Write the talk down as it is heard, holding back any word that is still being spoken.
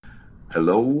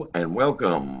Hello and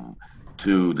welcome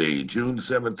to the June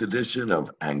 7th edition of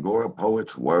Angora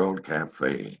Poets World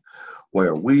Cafe,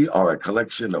 where we are a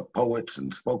collection of poets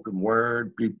and spoken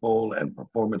word people and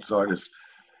performance artists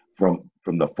from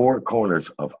the four corners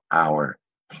of our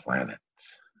planet.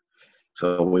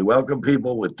 So we welcome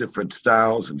people with different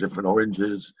styles and different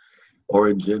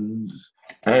origins,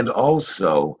 and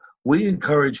also we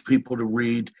encourage people to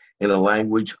read in a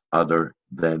language other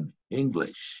than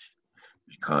English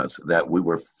because that we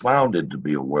were founded to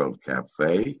be a world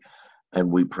cafe,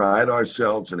 and we pride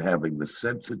ourselves in having the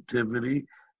sensitivity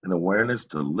and awareness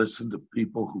to listen to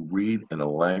people who read in a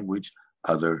language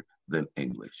other than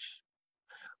English.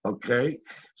 Okay,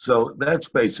 so that's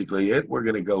basically it. We're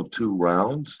going to go 2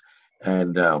 rounds,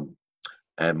 and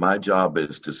my job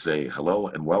is to say hello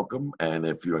and welcome. And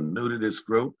if you're new to this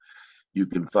group, you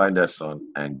can find us on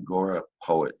Angora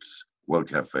Poets World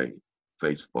Cafe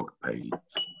Facebook page.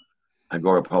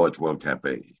 Angora Poets World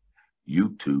Cafe,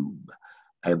 YouTube.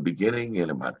 And beginning in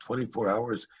about 24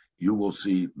 hours, you will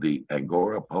see the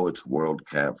Angora Poets World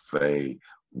Cafe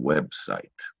website.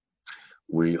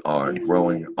 We are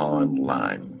growing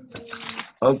online.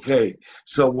 Okay,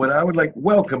 so what I would like,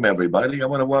 welcome everybody. I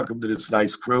want to welcome to this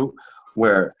nice crew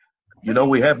where,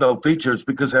 we have no features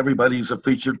because everybody's a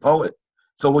featured poet.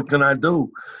 So what can I do?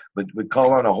 But we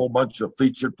call on a whole bunch of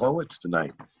featured poets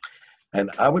tonight. And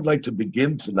I would like to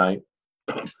begin tonight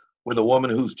with a woman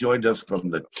who's joined us from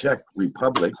the Czech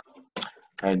Republic,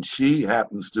 and she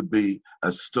happens to be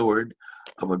a steward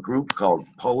of a group called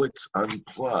Poets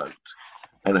Unplugged,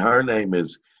 and her name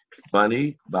is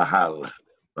Bunny Bihal.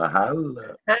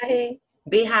 Bihal? Hi,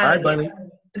 Bihal. Hi, Bunny.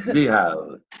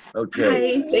 Bihal.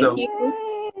 Okay. Hi, thank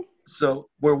you. So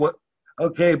we're what?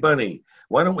 Okay, Bunny.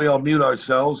 Why don't we all mute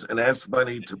ourselves and ask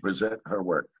Bunny to present her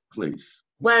work, please?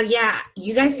 Well, yeah,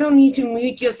 you guys don't need to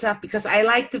mute yourself because I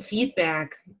like the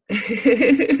feedback.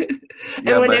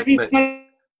 Yeah, when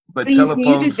everybody's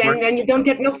muted, then you don't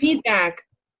get no feedback.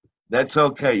 That's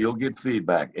okay. You'll get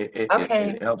feedback.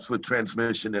 Okay. It helps with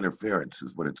transmission interference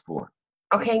is what it's for.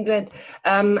 Okay, good.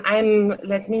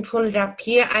 Let me pull it up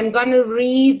here. I'm gonna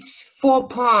read 4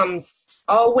 poems,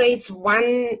 always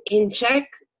one in Czech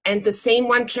and the same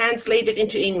one translated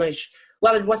into English.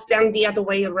 Well, it was done the other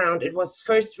way around. It was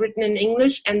first written in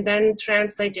English and then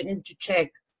translated into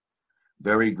Czech.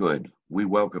 Very good. We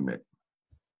welcome it.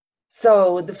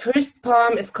 So the first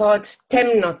poem is called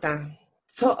Temnota.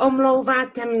 Co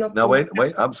omlouvá temnotu? Now, wait,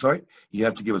 I'm sorry. You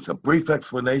have to give us a brief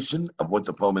explanation of what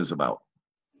the poem is about.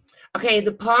 Okay,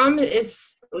 the poem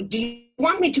is, do you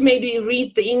want me to maybe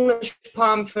read the English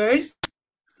poem first?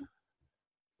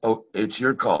 Oh, it's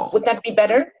your call. Would that be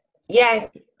better? Yeah, I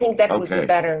think that would be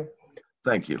better.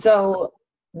 Thank you. So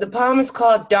the poem is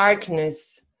called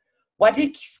Darkness. What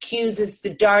excuses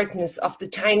the darkness of the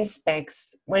time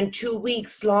specs when 2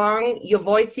 weeks long your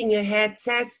voice in your head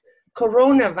says,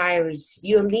 coronavirus,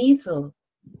 you're lethal.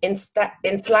 In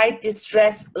slight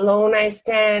distress, alone I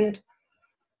stand,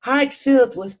 heart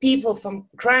filled with people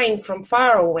crying from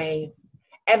far away.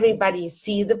 Everybody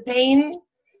see the pain?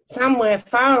 Somewhere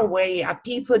far away are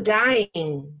people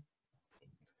dying.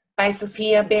 By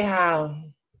Sophia Behal.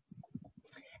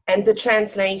 And the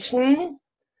translation,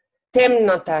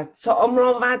 temnota, co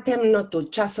omlouvá temnotu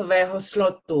časového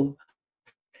slotu.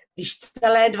 Když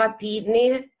celé 2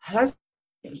 týdny hlasy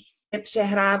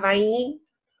přehrávají,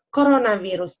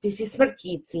 koronavirus, ty jsi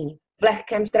smrtící. V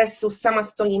lehkém stresu sama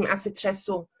stojím a si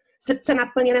třesu. Srdce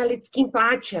naplněné lidským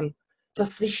pláčem, co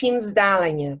slyším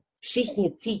vzdáleně.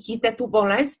 Všichni cítíte tu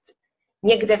bolest?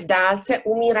 Někde v dálce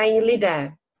umírají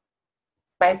lidé.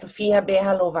 By Sofia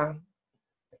Behalova.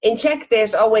 In Czech,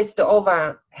 there's always the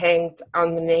ova hanged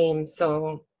on the name,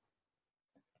 so.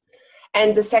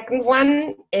 And the second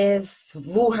one is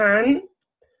Wuhan.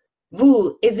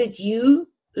 Wu, is it you?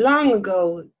 Long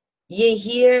ago, ye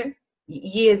here,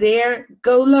 ye there,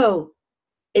 go low.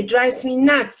 It drives me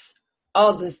nuts,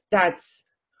 all the stats.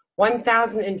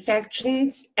 1,000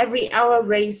 infections, every hour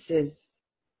races.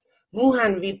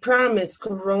 Wuhan, we promise,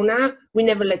 Corona, we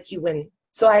never let you in.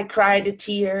 So I cried a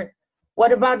tear.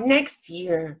 What about next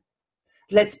year?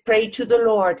 Let's pray to the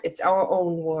Lord, it's our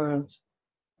own world.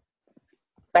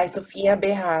 By Sophia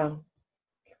Behal.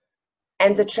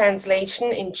 And the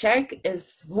translation in Czech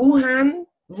is Wuhan,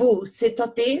 Wu, si to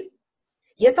ty?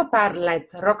 Je to pár let,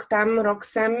 rok tam, rok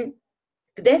sem.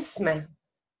 Kde jsme?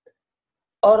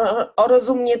 O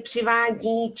rozum mě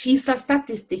přivádí čísla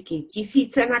statistiky,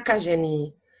 1000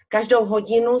 nakažených. Každou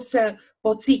hodinu se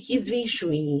pocíti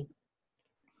zvýšují.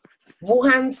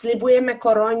 Wuhan slibujeme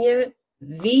koroně,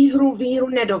 víru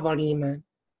nedovolíme.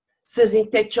 Slzy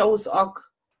tečou z ok.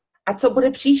 A co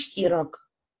bude příští rok?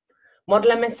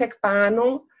 Modleme se k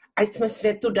Pánu Ať jsme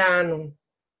světu dánu.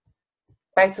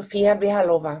 By Sofia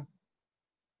Bihalova.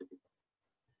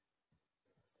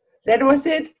 That was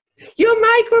it. Your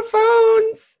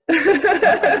microphones.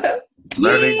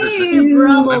 Learning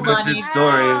Bravo, limited Bunny.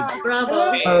 stories.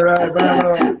 Bravo. All right,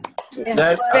 bravo. Yes,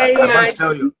 That, Very I nice. must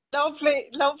tell you,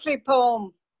 lovely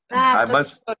poem. I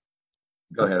must,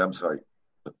 go ahead, I'm sorry.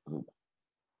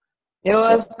 It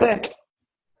was good.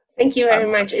 Thank you very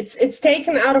much. It's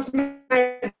taken out of my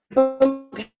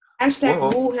book. Hashtag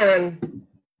Whoa. Wuhan.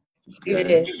 Here it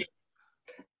Okay. is.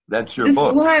 That's your This is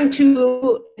book. Wuhan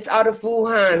too. It's out of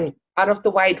Wuhan, out of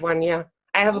the white one. Yeah,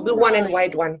 I have a blue one and a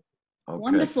white one. Okay.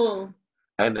 Wonderful.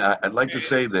 And I'd like to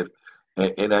say that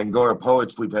in Angora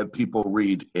Poets, we've had people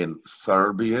read in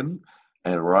Serbian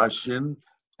and Russian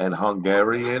and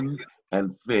Hungarian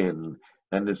and Finn.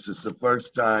 And this is the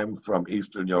first time from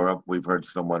Eastern Europe we've heard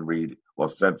someone read, well,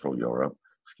 Central Europe,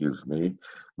 excuse me.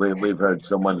 We've heard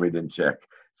someone read in Czech.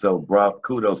 So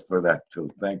kudos for that too.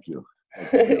 Thank you.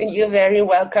 You're very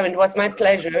welcome. It was my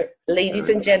pleasure, ladies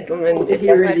and gentlemen. To It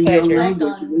hear was it my in your pleasure.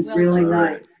 language was Well really done.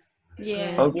 nice.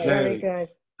 Yeah. Very Okay. good.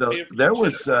 So there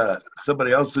was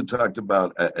somebody else who talked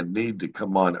about a need to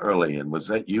come on early. And was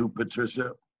that you,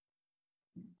 Patricia?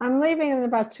 I'm leaving in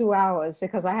about 2 hours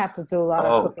because I have to do a lot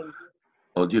Oh. of cooking.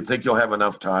 Well, do you think you'll have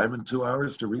enough time in 2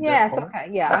 hours to read Yeah, that it's poem? okay.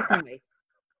 Yeah, I can wait.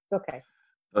 It's okay.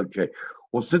 Okay.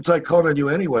 Well, since I called on you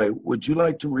anyway, would you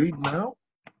like to read now?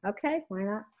 Okay, why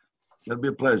not? That'd be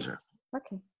a pleasure.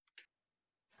 Okay.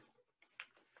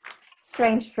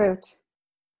 Strange fruit.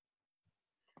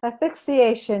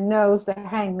 Asphyxiation knows the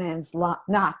hangman's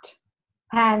knot,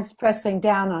 hands pressing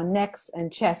down on necks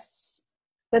and chests,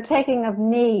 the taking of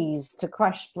knees to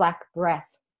crush black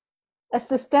breath. A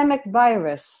systemic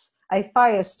virus, a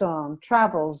firestorm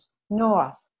travels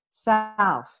north,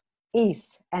 south,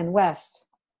 east, and west.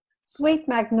 Sweet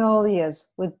magnolias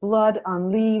with blood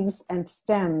on leaves and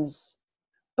stems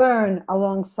burn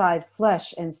alongside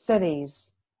flesh and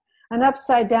cities. An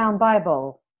upside-down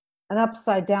Bible, an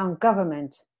upside-down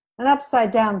government, an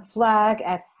upside-down flag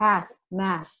at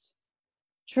half-mast.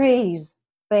 Trees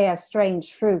bear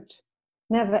strange fruit,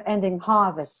 never-ending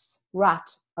harvests rot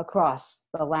across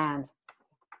the land.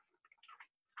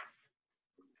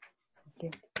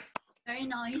 Thank you. Very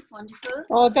nice. Wonderful.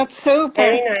 Oh, that's super.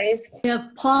 Very nice. Yeah,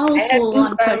 I powerful had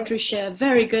one, goosebumps. Patricia.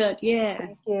 Very good. Yeah.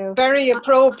 Thank you. Very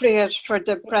appropriate for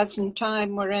the present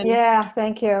time we're in. Yeah,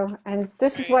 thank you. And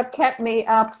this is what kept me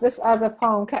up. This other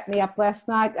poem kept me up last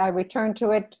night. I returned to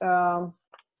it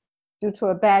due to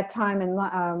a bad time in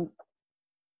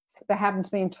that happened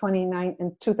to me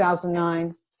in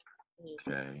 2009.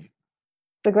 Okay.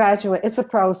 The Graduate. It's a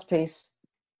prose piece.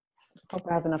 Hope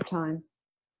I have enough time.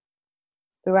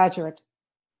 The Graduate.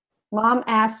 Mom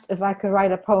asked if I could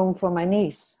write a poem for my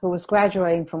niece, who was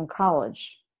graduating from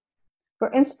college.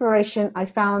 For inspiration, I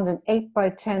found an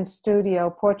 8x10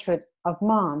 studio portrait of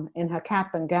Mom in her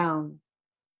cap and gown.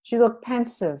 She looked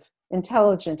pensive,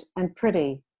 intelligent, and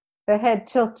pretty, her head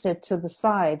tilted to the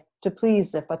side to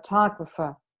please the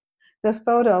photographer. The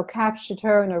photo captured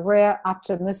her in a rare,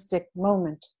 optimistic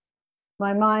moment.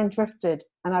 My mind drifted,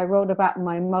 and I wrote about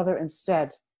my mother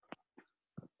instead.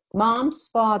 Mom's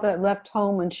father left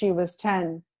home when she was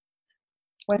 10.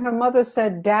 When her mother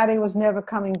said Daddy was never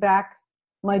coming back,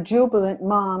 my jubilant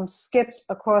mom skipped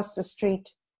across the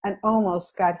street and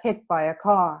almost got hit by a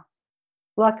car.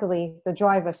 Luckily, the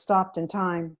driver stopped in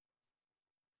time.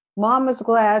 Mom was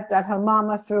glad that her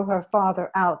mama threw her father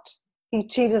out. He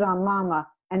cheated on mama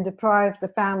and deprived the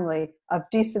family of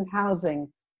decent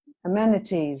housing,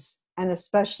 amenities, and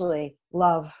especially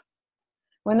love.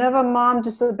 Whenever Mom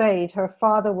disobeyed, her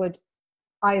father would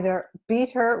either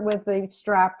beat her with the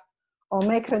strap or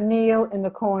make her kneel in the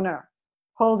corner,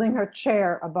 holding her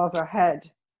chair above her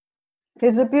head.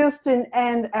 His abuse didn't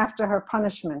end after her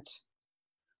punishment.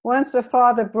 Once her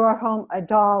father brought home a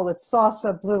doll with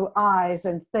saucer blue eyes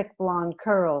and thick blonde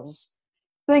curls.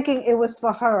 Thinking it was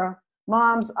for her,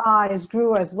 Mom's eyes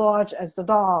grew as large as the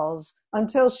doll's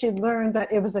until she learned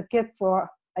that it was a gift for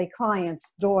a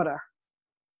client's daughter.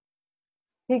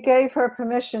 He gave her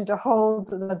permission to hold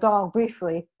the doll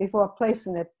briefly before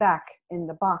placing it back in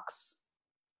the box.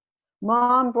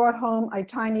 Mom brought home a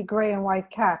tiny gray and white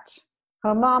cat.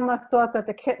 Her mama thought that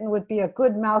the kitten would be a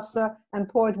good mouser and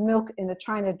poured milk in a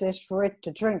china dish for it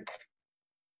to drink.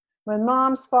 When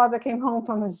Mom's father came home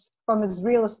from his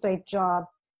real estate job,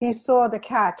 he saw the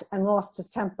cat and lost his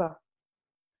temper.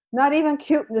 Not even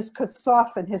cuteness could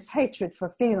soften his hatred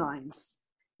for felines.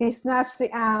 He snatched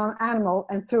the animal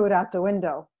and threw it out the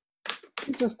window.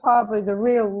 This was probably the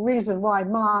real reason why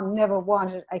Mom never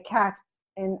wanted a cat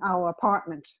in our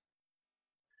apartment.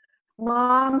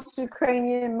 Mom's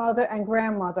Ukrainian mother and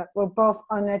grandmother were both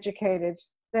uneducated.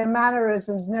 Their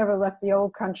mannerisms never left the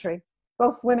old country.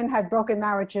 Both women had broken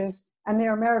marriages, and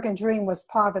their American dream was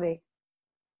poverty.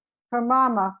 Her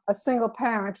mama, a single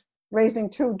parent, raising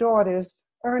 2 daughters,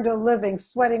 earned a living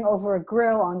sweating over a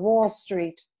grill on Wall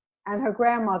Street, and her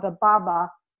grandmother,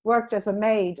 Baba, worked as a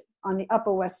maid on the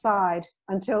Upper West Side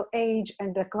until age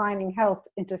and declining health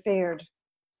interfered.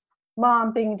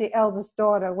 Mom, being the eldest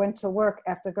daughter, went to work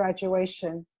after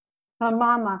graduation. Her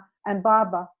mama and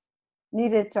Baba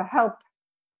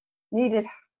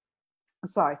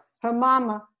her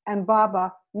mama and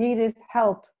Baba needed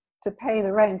help to pay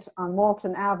the rent on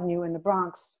Walton Avenue in the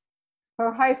Bronx.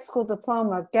 Her high school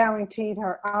diploma guaranteed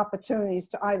her opportunities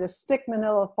to either stick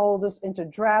manila folders into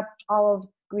drab olive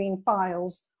green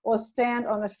files or stand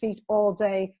on her feet all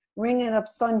day ringing up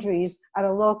sundries at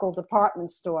a local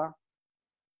department store.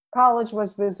 College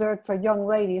was reserved for young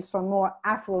ladies from more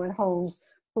affluent homes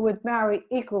who would marry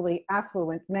equally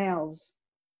affluent males.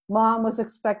 Mom was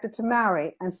expected to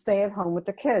marry and stay at home with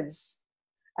the kids.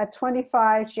 At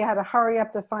 25, she had to hurry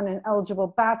up to find an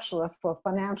eligible bachelor for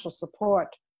financial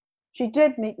support. She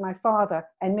did meet my father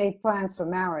and made plans for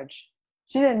marriage.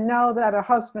 She didn't know that her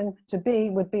husband-to-be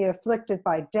would be afflicted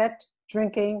by debt,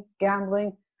 drinking,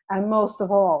 gambling, and most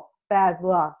of all, bad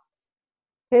luck.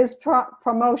 His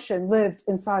promotion lived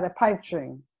inside a pipe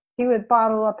dream. He would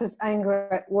bottle up his anger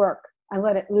at work and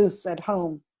let it loose at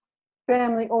home.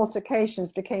 Family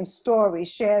altercations became stories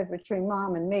shared between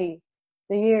Mom and me.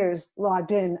 The years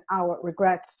logged in our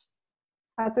regrets.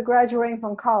 After graduating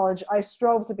from college, I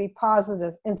strove to be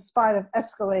positive in spite of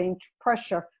escalating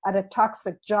pressure at a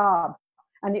toxic job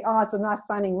and the odds of not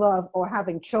finding love or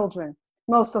having children.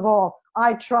 Most of all,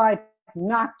 I tried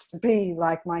not to be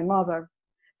like my mother.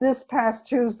 This past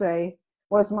Tuesday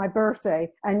was my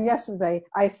birthday, and yesterday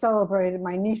I celebrated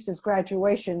my niece's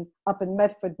graduation up in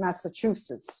Medford,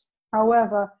 Massachusetts.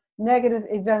 However, negative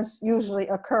events usually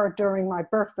occur during my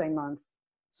birthday month.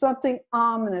 Something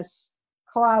ominous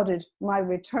clouded my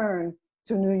return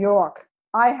to New York.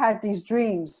 I had these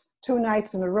dreams 2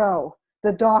 nights in a row,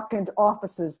 the darkened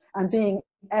offices and being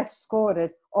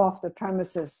escorted off the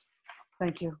premises.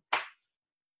 Thank you.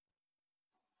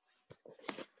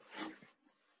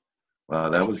 Wow,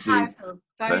 that was deep. Powerful.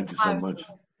 Very Thank you so powerful. much.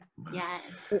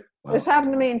 Yes. Wow. This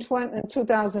happened to me in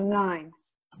 2009.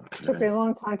 It took me Okay. a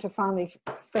long time to finally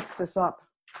fix this up.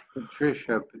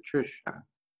 Patricia.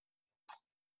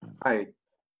 Hi.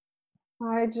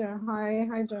 Hi, John.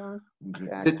 Hi, John. Okay.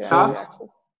 Jack, Did Jack, Tufts Jack.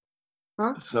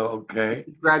 Huh? So, okay.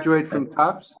 graduate from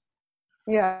Tufts?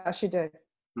 Yeah, she did.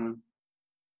 Hmm.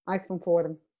 I can afford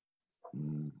him.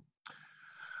 Mm.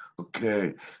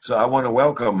 Okay. So I want to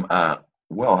welcome,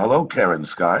 hello, Karen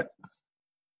Scott.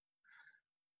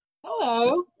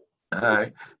 Hello.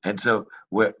 Hi. And so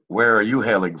where are you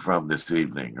hailing from this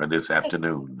evening or this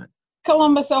afternoon?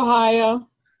 Columbus, Ohio.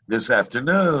 This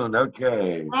afternoon.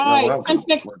 Okay. Well, Right. welcome.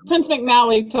 Prince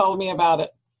McNally told me about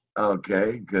it.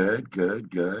 Okay.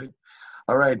 Good.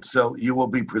 All right. So you will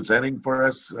be presenting for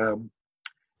us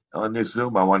on this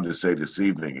Zoom. I wanted to say this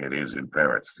evening. It is in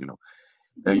Paris.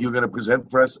 Are you going to present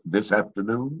for us this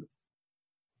afternoon?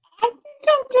 I think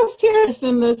I'm just here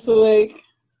this week.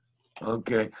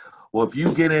 Okay. Well, if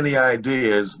you get any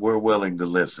ideas, we're willing to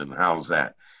listen. How's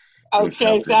that?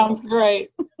 Okay, sounds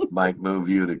great. Might move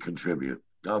you to contribute.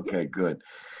 Okay, good.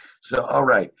 So, all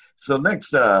right. So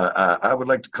next, I would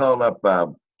like to call up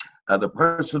the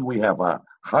person we have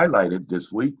highlighted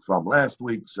this week from last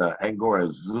week's Angora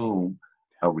Zoom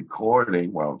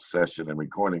session and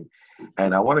recording.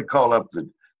 And I want to call up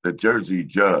the Jersey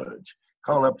judge.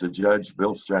 Call up the judge,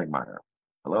 Bill Strangmeyer.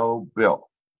 Hello, Bill.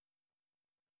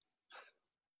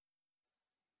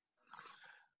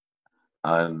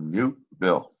 Unmute,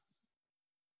 Bill.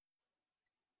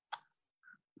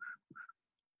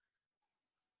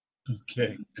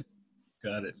 Okay,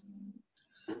 got it.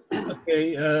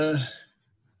 Okay, I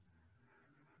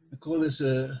call this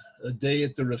a day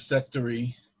at the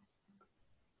refectory.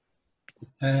 The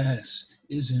past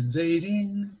is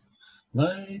invading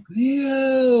like the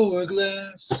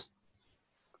hourglass.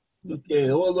 Okay,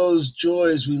 all those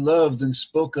joys we loved and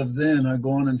spoke of then are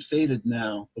gone and faded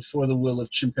now before the will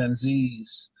of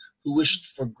chimpanzees who wished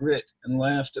for grit and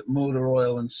laughed at motor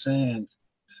oil and sand.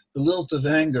 The lilt of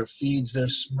anger feeds their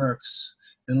smirks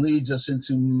and leads us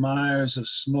into mires of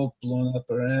smoke blown up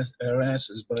our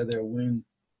asses by their wind.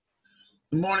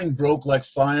 The morning broke like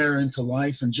fire into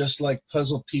life, and just like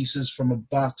puzzle pieces from a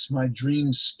box, my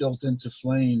dreams spilt into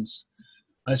flames.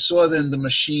 I saw then the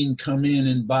machine come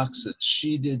in boxes.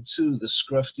 She did too, the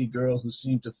scruffy girl who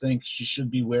seemed to think she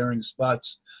should be wearing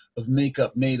spots of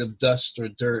makeup made of dust or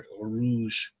dirt or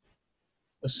rouge.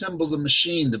 Assemble the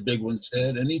machine, the big one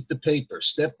said, and eat the paper,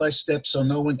 step by step, so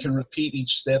no one can repeat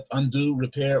each step, undo,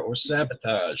 repair, or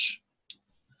sabotage.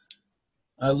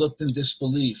 I looked in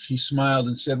disbelief. He smiled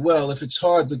and said, well, if it's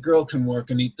hard, the girl can work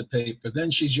and eat the paper. Then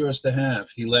she's yours to have.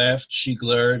 He laughed. She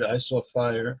glared. I saw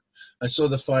fire. I saw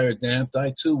the fire damped.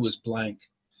 I, too, was blank.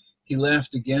 He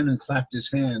laughed again and clapped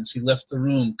his hands. He left the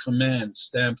room, command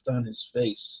stamped on his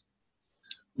face.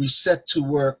 We set to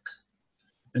work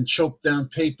and choked down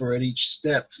paper at each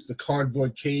step. The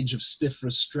cardboard cage of stiff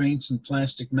restraints and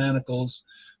plastic manacles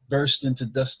burst into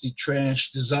dusty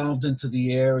trash, dissolved into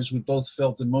the air as we both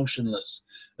felt emotionless,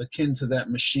 akin to that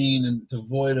machine and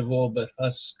devoid of all but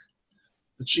husk.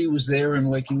 But she was there and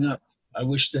waking up. I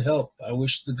wished to help. I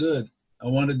wished the good. I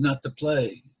wanted not to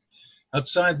play.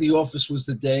 Outside the office was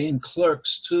the day, and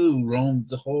clerks, too, roamed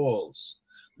the halls.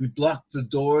 We blocked the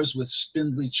doors with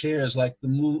spindly chairs like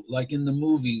in the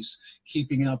movies,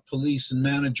 keeping out police and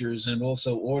managers and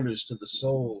also orders to the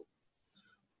soul.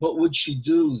 What would she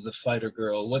do, the fighter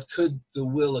girl? What could the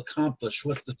will accomplish?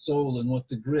 What the soul and what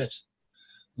the grit?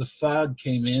 The fog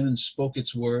came in and spoke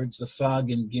its words, the fog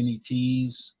in guinea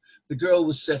teas. The girl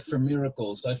was set for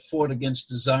miracles. I fought against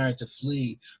desire to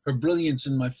flee. Her brilliance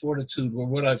and my fortitude were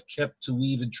what I've kept to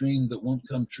weave a dream that won't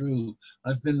come true.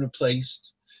 I've been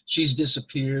replaced. She's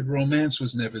disappeared. Romance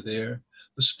was never there.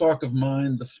 The spark of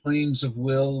mind, the flames of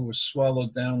will were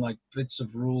swallowed down like bits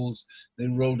of rules. They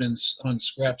wrote on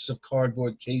scraps of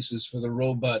cardboard cases for the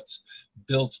robots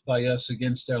built by us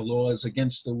against our laws,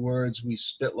 against the words we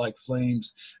spit like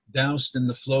flames, doused in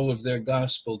the flow of their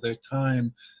gospel, their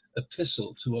time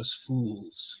epistle to us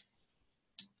fools.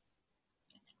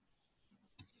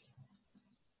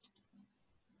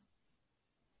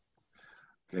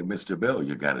 Okay, Mr. Bill,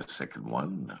 you got a second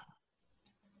one.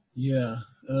 Yeah.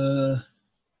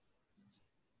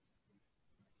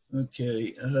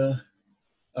 Okay.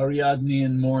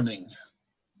 Ariadnean morning.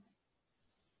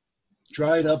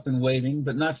 Dried up and waiting,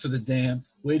 but not for the damp,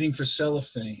 waiting for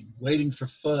cellophane, waiting for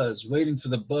fuzz, waiting for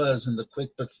the buzz and the quick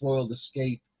but foiled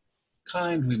escape.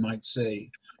 Kind, we might say,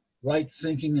 right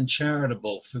thinking and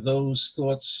charitable for those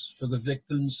thoughts for the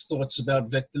victims, thoughts about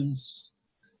victims.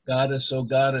 Goddess, oh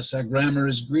goddess, our grammar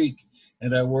is Greek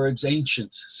and our words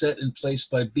ancient, set in place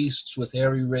by beasts with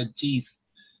hairy red teeth.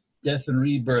 Death and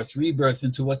rebirth, rebirth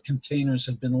into what containers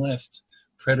have been left,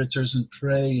 predators and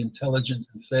prey, intelligent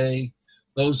and fey,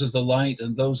 those of the light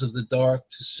and those of the dark,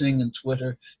 to sing and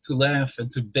twitter, to laugh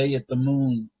and to bay at the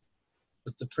moon.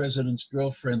 But the president's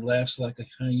girlfriend laughs like a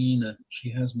hyena.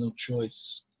 She has no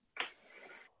choice.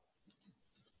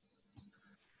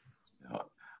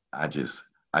 I just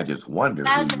wonder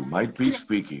who you might be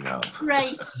speaking of.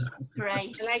 Grace.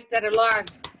 Grace. I like that a lot.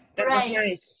 That was Right.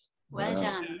 nice. Well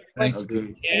done.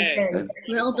 Okay. Yeah,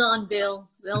 Well done, Bill.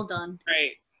 Well done.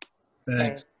 great.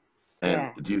 Thanks.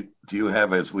 And do you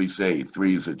have, as we say,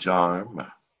 three's a charm?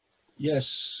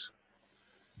 Yes.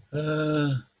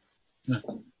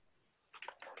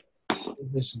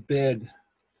 This bed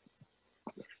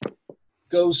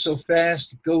goes so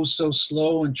fast, it goes so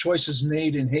slow, and choices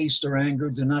made in haste or anger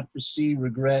do not foresee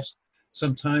regret,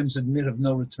 sometimes admit of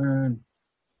no return.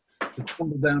 The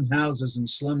tumble-down houses and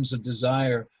slums of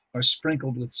desire are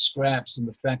sprinkled with scraps and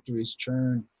the factories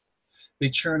churn. They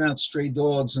churn out stray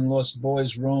dogs and lost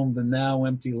boys roam the now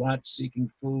empty lots seeking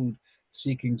food,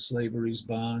 seeking slavery's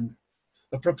bond.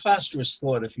 A preposterous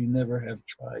thought if you never have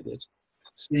tried it.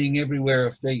 Seeing everywhere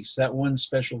a face, that one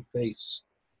special face.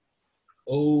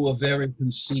 Oh, a very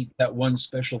conceit, that one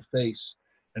special face,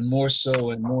 and more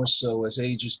so as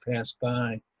ages pass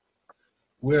by.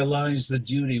 Where lies the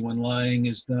duty when lying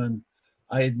is done?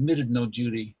 I admitted no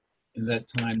duty in that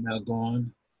time now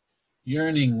gone.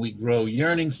 Yearning we grow,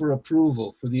 yearning for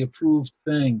approval, for the approved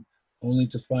thing, only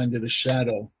to find it a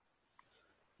shadow.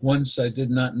 Once I did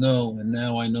not know, and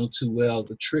now I know too well,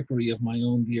 the trickery of my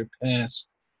own dear past,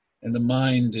 and a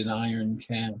mind in iron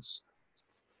cast.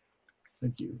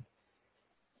 Thank you.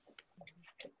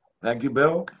 Thank you,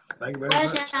 Bill. Thank you very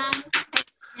Well much. done.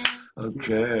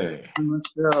 Okay.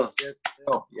 Bill.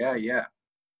 Bill. Yeah, yeah.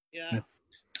 Yeah.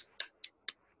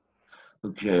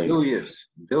 Okay. Bilious.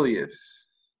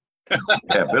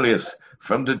 Yeah, Bilious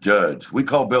from the judge. We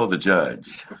call Bill the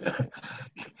judge.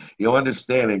 You'll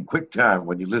understand in quick time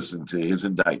when you listen to his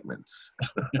indictments.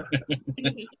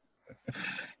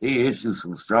 He issues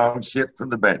some strong shit from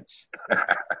the bench.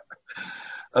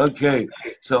 Okay,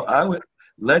 so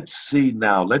let's see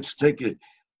now. Let's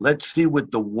see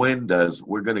what the wind does.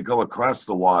 We're going to go across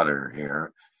the water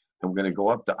here, and we're going to go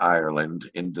up to Ireland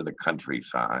into the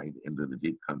countryside, into the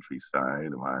deep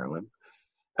countryside of Ireland.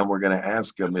 And we're going to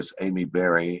ask Miss Amy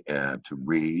Berry to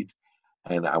read.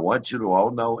 And I want you to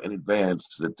all know in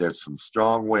advance that there's some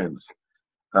strong winds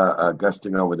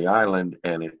gusting over the island,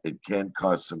 and it can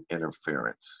cause some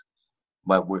interference.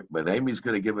 But Amy's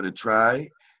going to give it a try,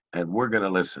 and we're going to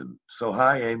listen. So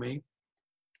hi, Amy.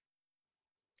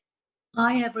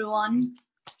 Hi, everyone.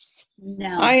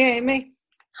 Now. Hi, Amy.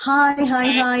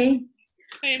 Hi.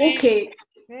 Okay.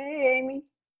 Hey, Amy.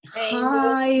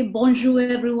 Hi, bonjour,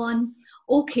 everyone.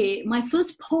 Okay, my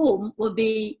first poem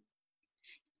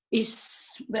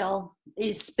is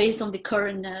based on the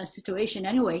current situation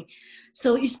anyway.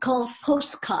 So it's called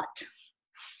Postcard.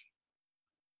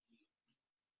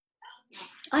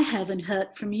 I haven't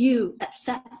heard from you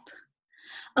except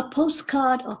a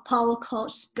postcard of Power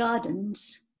Courts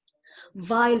Gardens,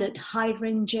 violet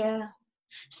hydrangea,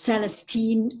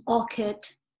 celestine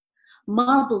orchid,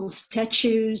 marble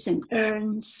statues and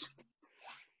urns.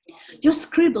 Your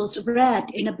scribbles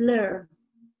read in a blur.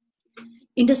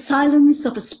 In the silence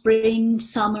of a spring,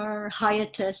 summer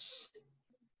hiatus,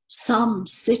 some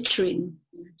citrine,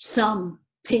 some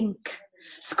pink,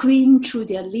 screen through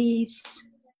their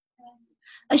leaves.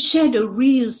 A shadow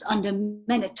reels under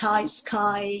magnetized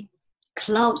sky,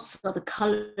 clouds of the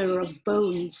color of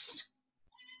bones.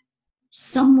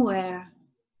 Somewhere,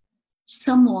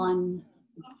 someone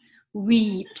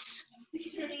weeps.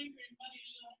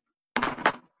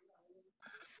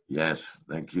 Yes,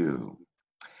 thank you.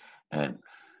 And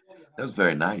that was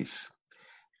very nice.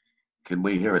 Can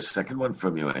we hear a second one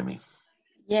from you, Amy?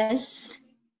 Yes.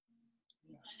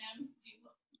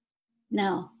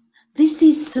 Now, this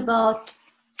is about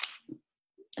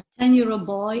a 10-year-old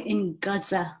boy in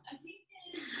Gaza.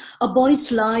 A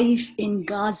boy's life in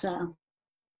Gaza.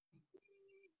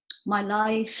 My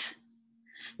life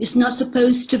is not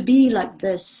supposed to be like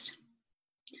this.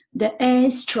 The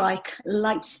airstrike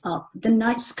lights up the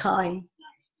night sky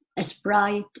as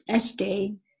bright as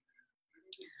day.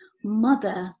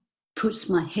 Mother puts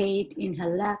my head in her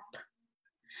lap.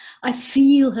 I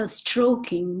feel her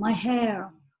stroking my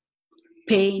hair.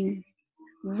 Pain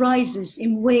rises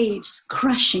in waves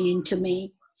crashing into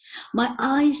me. My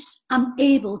eyes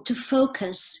unable to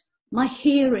focus. My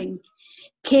hearing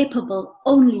capable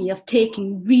only of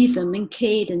taking rhythm and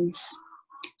cadence.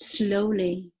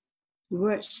 Slowly,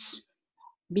 words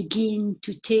begin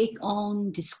to take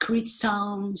on discrete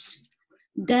sounds.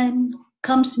 Then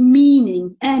comes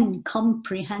meaning and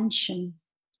comprehension.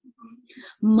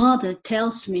 Mother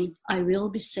tells me I will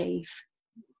be safe.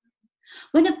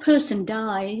 When a person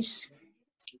dies,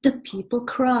 the people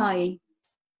cry.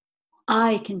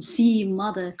 I can see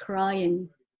mother crying.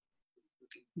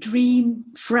 Dream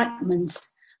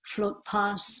fragments float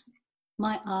past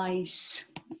my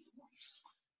eyes.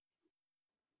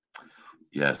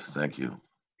 Yes, thank you.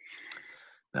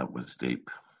 That was deep.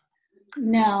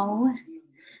 Now,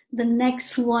 the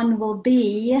next one will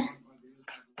be,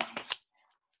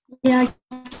 I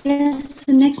guess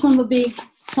the next one will be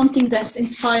something that's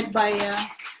inspired by,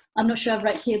 I'm not sure I've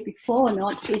read here before or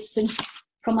not. It's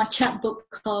from a chapbook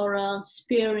called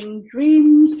Spearing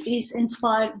Dreams. It's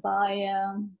inspired by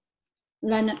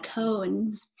Leonard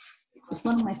Cohen. It's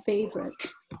one of my favorite.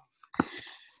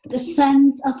 The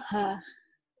sense of her.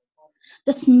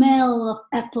 The smell of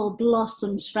apple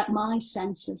blossoms struck my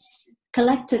senses,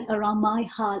 collected around my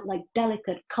heart like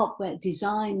delicate cobweb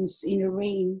designs in the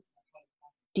rain,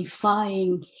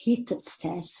 defying heated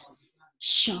stares,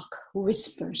 shock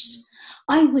whispers.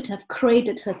 I would have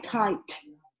cradled her tight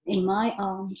in my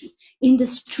arms, in the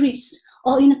streets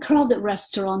or in a crowded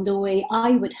restaurant the way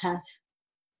I would have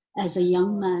as a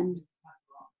young man.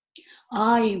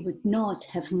 I would not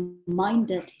have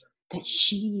minded that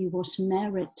she was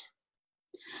married.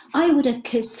 I would have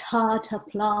kissed hard her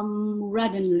plum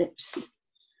reddened lips.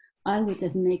 I would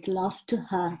have made love to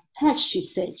her had she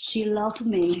said she loved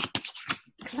me.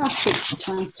 Classics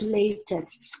translated.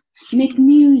 Make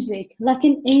music like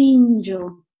an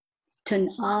angel. Turn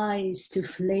eyes to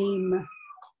flame.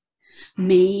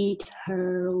 Made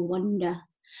her wonder.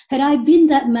 Had I been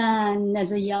that man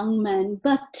as a young man,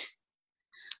 but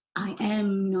I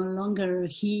am no longer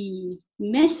he.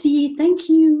 Messi, thank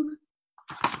you.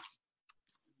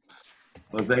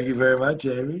 Well, thank you very much,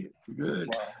 Amy. Good.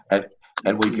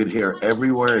 And we could hear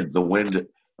every word. The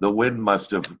wind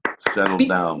must have settled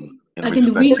down in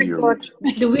respect to your.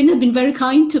 The wind has been very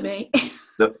kind to me.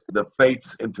 The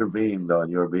fates intervened on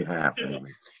your behalf,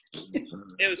 Amy.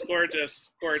 It was gorgeous,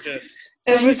 gorgeous.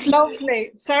 It was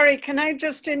lovely. Sorry, can I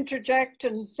just interject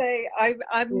and say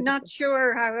I'm not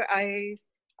sure how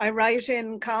I write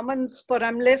in comments, but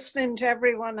I'm listening to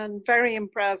everyone and very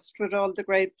impressed with all the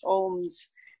great poems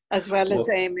as well as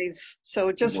Amy's.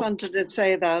 So just wanted to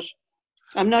say that.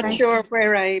 I'm not sure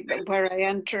where I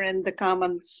enter in the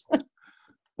comments.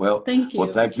 Well, Thank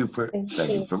you. thank you for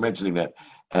Thank you. mentioning that.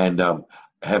 And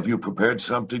have you prepared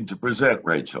something to present,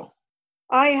 Rachel?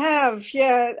 I have,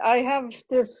 yeah. I have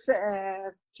this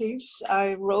piece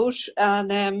I wrote,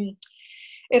 and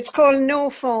it's called No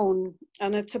Phone,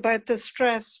 and it's about the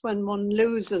stress when one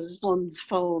loses one's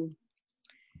phone.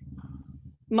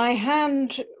 My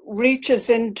hand reaches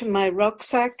into my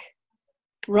rucksack,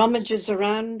 rummages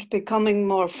around, becoming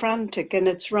more frantic in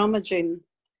its rummaging.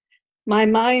 My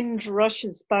mind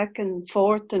rushes back and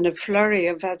forth in a flurry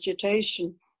of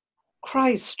agitation.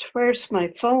 Christ, where's my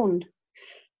phone?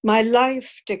 My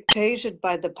life dictated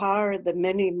by the power of the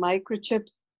mini microchip.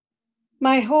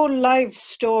 My whole life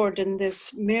stored in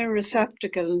this mere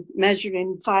receptacle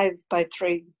measuring 5 by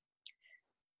 3.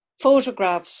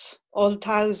 Photographs, all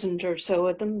 1,000 or so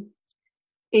of them.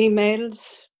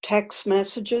 Emails, text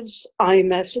messages,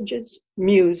 iMessages,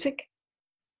 music.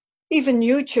 Even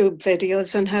YouTube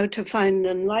videos on how to find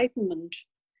enlightenment.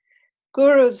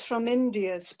 Gurus from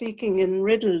India speaking in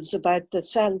riddles about the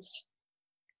self.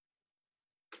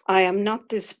 I am not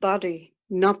this body,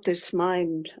 not this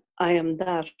mind, I am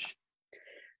that.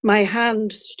 My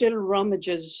hand still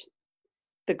rummages.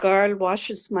 The girl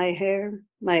washes my hair,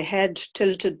 my head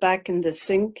tilted back in the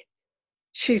sink.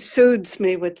 She soothes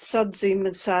me with sudsy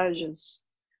massages.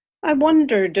 I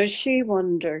wonder, does she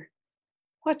wonder?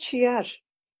 What's she at?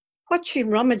 What's she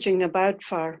rummaging about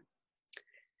for?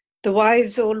 The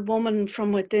wise old woman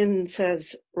from within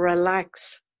says,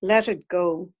 relax, let it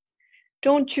go.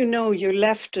 Don't you know you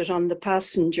left it on the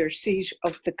passenger seat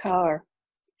of the car?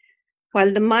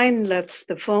 While the mind lets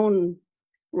the phone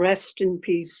rest in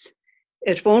peace,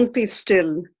 it won't be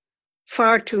still.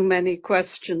 Far too many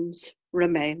questions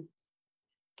remain.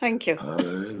 Thank you. All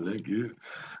right, thank you.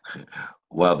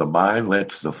 While the mind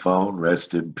lets the phone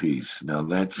rest in peace. Now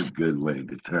that's a good way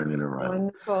to turn it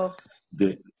around. Wonderful.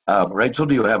 Rachel,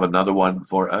 do you have another one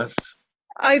for us?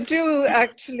 I do,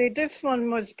 actually. This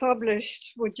one was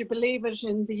published, would you believe it,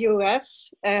 in the US.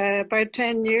 About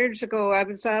 10 years ago, I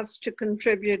was asked to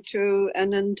contribute to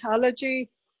an anthology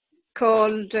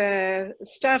called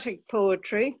Static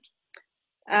Poetry.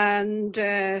 And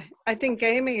I think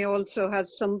Amy also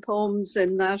has some poems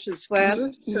in that as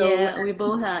well. So, yeah, we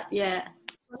both had, yeah.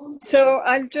 So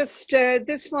I'll just,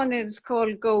 this one is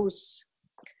called Ghosts.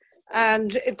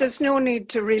 And there's no need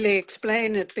to really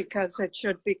explain it because it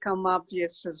should become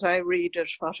obvious as I read it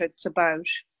what it's about.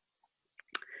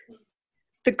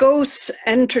 The ghosts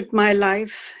entered my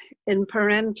life in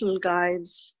parental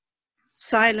guise,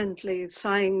 silently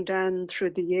sighing down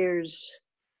through the years,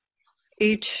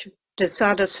 each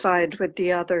dissatisfied with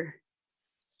the other.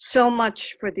 So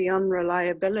much for the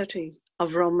unreliability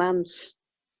of romance.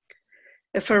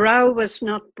 If a row was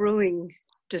not brewing,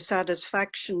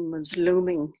 dissatisfaction was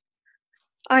looming.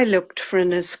 I looked for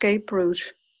an escape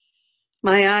route.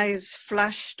 My eyes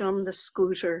flashed on the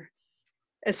scooter,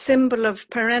 a symbol of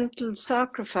parental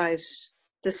sacrifice,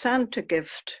 the Santa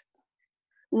gift.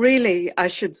 Really, I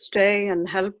should stay and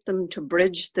help them to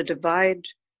bridge the divide,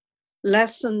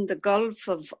 lessen the gulf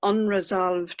of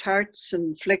unresolved hearts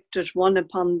inflicted one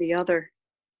upon the other.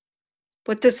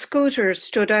 But the scooter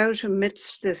stood out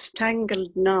amidst this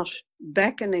tangled knot,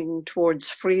 beckoning towards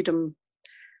freedom.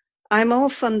 I'm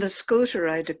off on the scooter,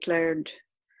 I declared.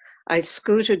 I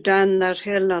scooted down that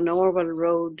hill on Orwell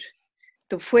Road,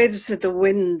 the whiz of the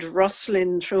wind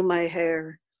rustling through my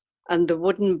hair and the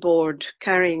wooden board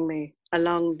carrying me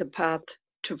along the path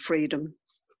to freedom.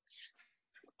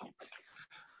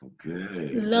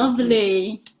 Okay.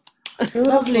 Lovely.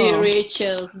 Lovely,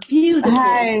 Rachel. Beautiful.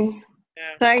 Hi.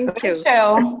 Yeah. Thank you.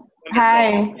 Rachel.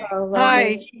 Hi.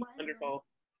 Hi. Wonderful.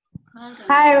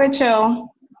 Hi,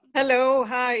 Rachel. Hello,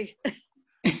 hi.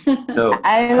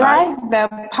 I like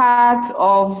the part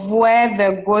of where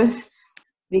the ghost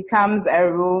becomes a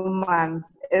romance.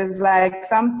 It's like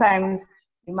sometimes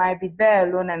you might be there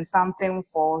alone and something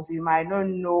falls. You might not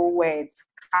know where it's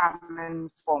coming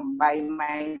from, but you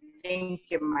might think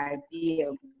it might be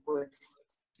a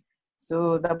ghost.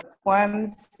 So the poem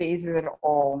says it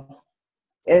all.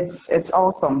 It's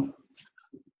awesome.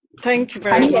 Thank you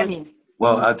very much.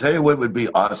 Well, I'll tell you what would be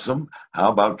awesome. How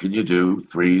about can you do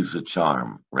Three's a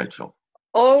Charm, Rachel?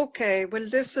 Okay, well,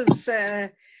 this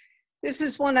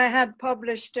is one I had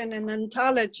published in an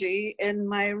anthology in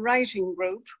my writing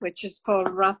group, which is called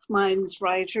Rathmines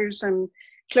Writers and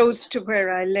close to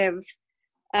where I live.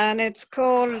 And it's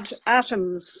called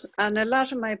Atoms. And a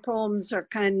lot of my poems are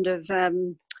kind of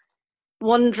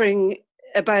wondering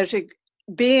about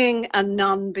being and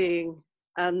non-being.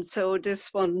 And so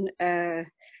this one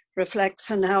reflects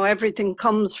on how everything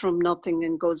comes from nothing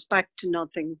and goes back to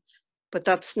nothing. But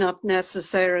that's not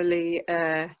necessarily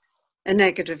a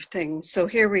negative thing. So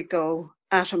here we go,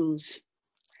 atoms.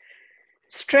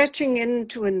 Stretching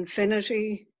into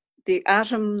infinity, the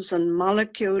atoms and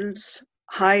molecules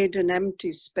hide in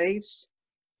empty space,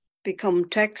 become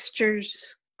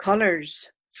textures,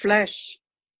 colors, flesh,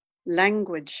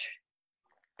 language,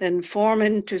 then form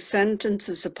into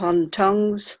sentences upon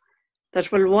tongues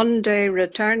that will one day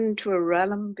return to a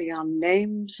realm beyond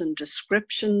names and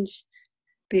descriptions,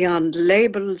 beyond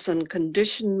labels and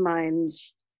conditioned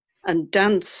minds, and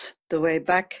dance the way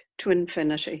back to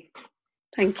infinity.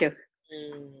 Thank you.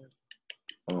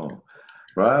 Oh,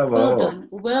 bravo. Well done.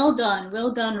 Well done.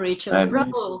 Well done, Rachel. And-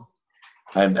 Bravo.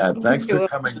 And thanks for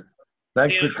coming.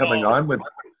 Thanks for coming on with.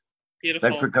 Beautiful.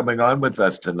 Thanks for coming on with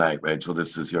us tonight, Rachel.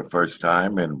 This is your first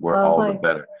time, and we're Lovely. all the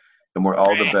better. And we're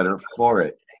all the better for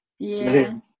it.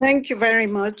 Yeah. Thank you very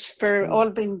much for all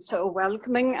being so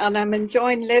welcoming, and I'm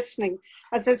enjoying listening.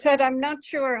 As I said, I'm not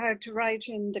sure how to write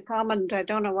in the comment. I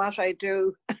don't know what I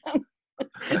do.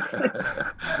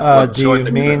 Do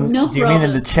you mean in the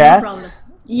No chat? problem.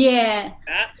 Yeah.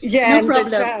 Yeah, No in the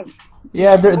problem. chat.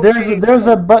 Yeah, there's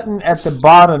a button at the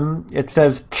bottom. It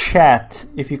says chat.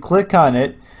 If you click on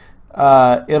it,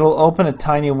 it'll open a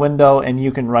tiny window, and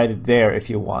you can write it there if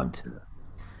you want.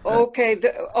 Okay,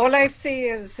 all I see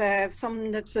is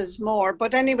something that says more.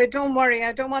 But anyway, don't worry.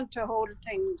 I don't want to hold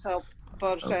things up.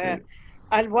 But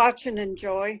I'll watch and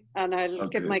enjoy, and I'll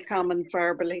give my comment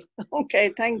verbally. Okay,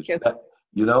 thank you.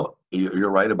 You know, you're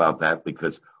right about that,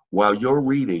 because while you're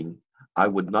reading, I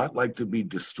would not like to be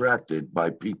distracted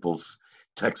by people's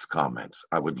text comments.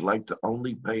 I would like to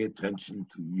only pay attention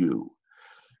to you.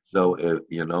 So,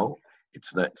 you know,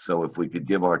 it's not, so if we could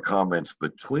give our comments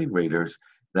between readers,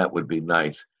 that would be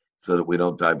nice, so that we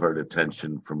don't divert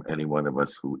attention from any one of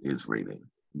us who is reading.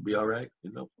 Be all right,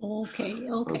 you know?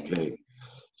 Okay.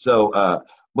 So,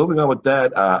 moving on with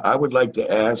that, I would like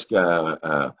to ask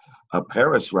a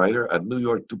Paris writer, a New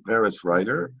York to Paris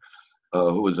writer,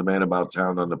 who is a man about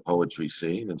town on the poetry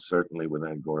scene, and certainly with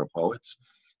Angora Poets.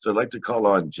 So I'd like to call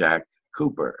on Jack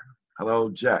Cooper. Hello,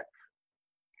 Jack.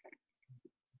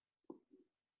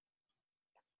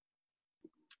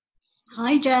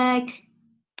 Hi, Jack.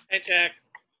 Hi, Jack.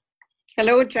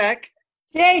 Hello, Jack.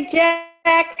 Hey,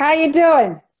 Jack, how you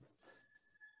doing?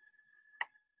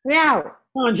 Now.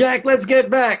 Come on, Jack, let's get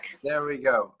back. There we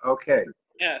go. Okay.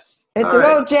 Yes. Hit the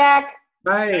road, Jack.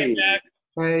 Hey. Jack.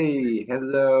 Hey.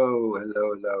 Hello.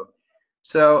 Hello. Hello.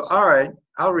 So, all right,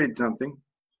 I'll read something.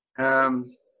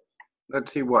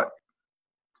 Let's see what.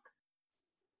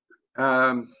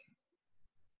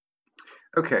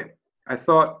 Okay. I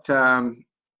thought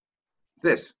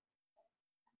this.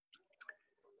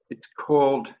 It's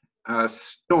called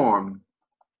Storm.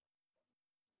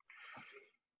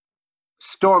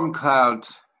 Storm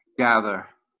clouds gather,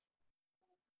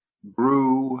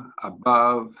 brew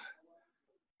above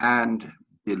and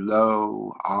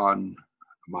below on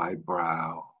my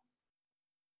brow.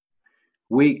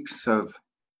 Weeks of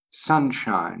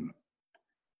sunshine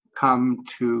come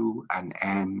to an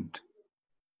end,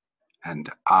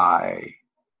 and I,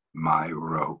 my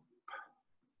rope.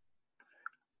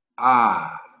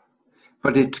 Ah,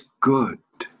 but it's good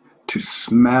to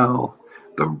smell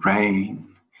the rain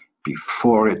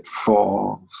before it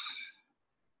falls.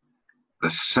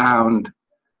 The sound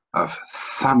of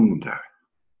thunder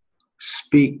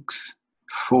speaks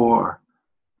for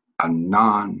a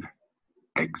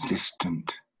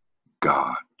non-existent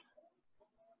God.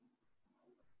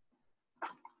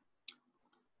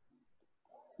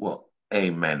 Well,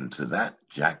 amen to that,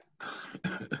 Jack.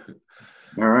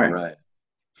 All right. All right.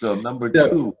 So number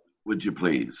 2, would you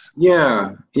please?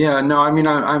 Yeah. No, I mean,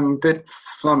 I'm a bit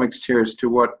flummoxed here as to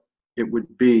what it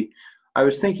would be. I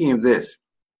was thinking of this.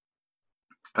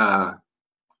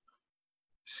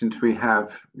 Since we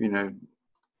have,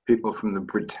 people from the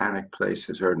Britannic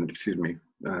places, or excuse me,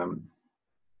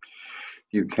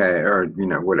 UK, or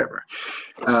whatever.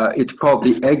 It's called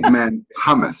the Eggman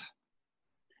Cometh.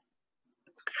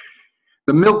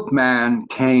 The milkman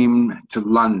came to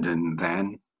London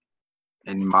then,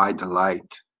 in my delight.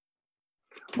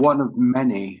 One of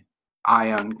many I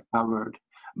uncovered,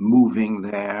 moving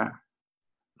there,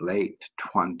 late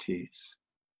 20s,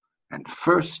 and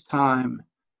first time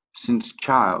since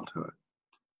childhood.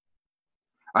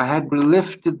 I had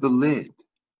lifted the lid,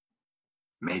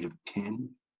 made of tin,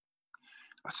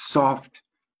 a soft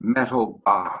metal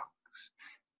box.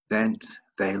 Thence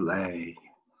they lay,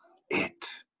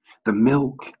 the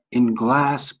milk in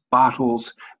glass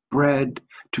bottles, bred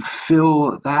to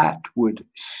fill that would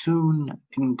soon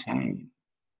contain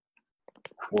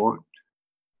quart,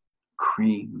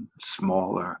 cream,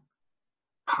 smaller,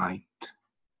 pint.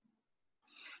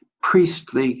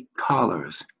 Priestly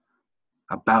collars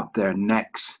about their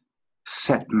necks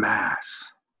set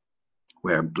mass,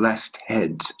 where blessed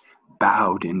heads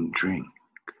bowed in drink.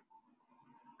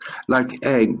 Like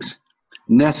eggs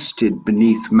nested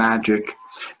beneath magic,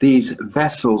 these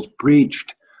vessels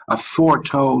breached a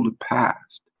foretold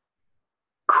past,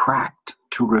 cracked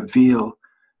to reveal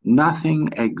nothing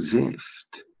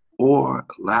exists or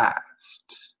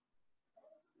lasts,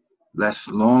 less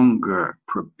longer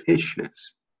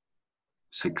propitious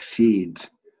succeeds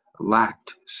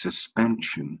lacked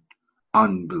suspension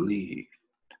unbelieved.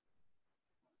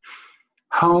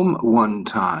 Home one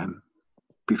time,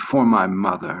 before my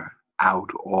mother out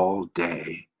all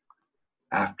day,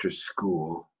 after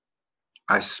school,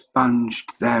 I sponged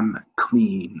them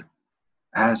clean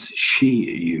as she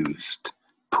used,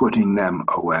 putting them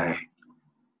away.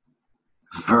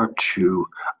 Virtue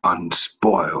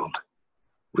unspoiled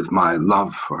with my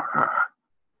love for her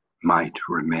might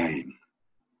remain.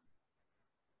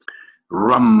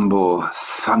 Rumble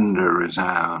thunder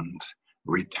resounds,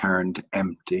 returned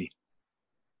empty.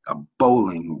 A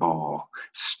bowling ball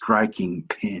striking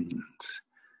pins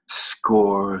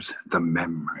scores the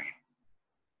memory.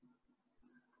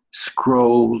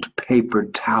 Scrolled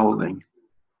papered toweling,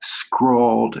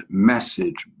 scrawled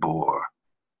message bore.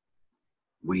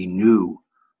 We knew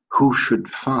who should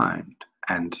find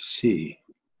and see.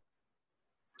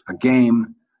 A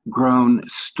game grown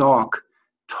stalk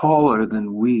taller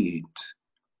than weeds,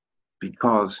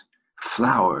 because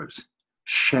flowers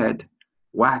shed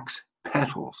wax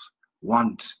petals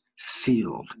once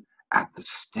sealed at the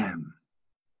stem.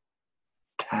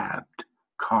 Tabbed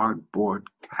cardboard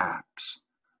caps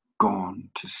gone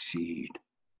to seed.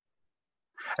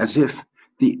 As if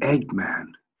the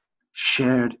Eggman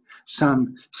shared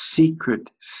some secret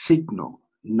signal,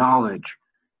 knowledge,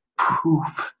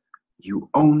 proof you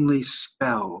only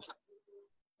spelled,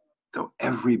 though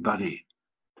everybody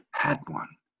had one,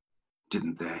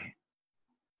 didn't they?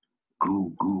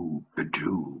 Goo goo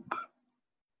gajoob.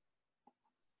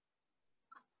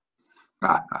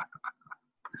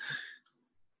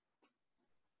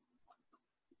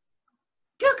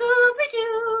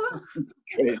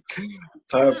 Great.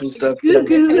 Powerful stuff.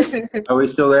 Are we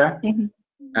still there?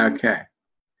 Okay.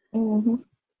 All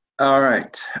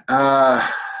right.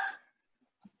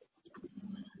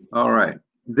 All right.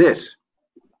 This.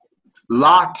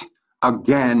 Lot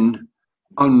again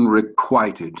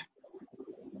unrequited.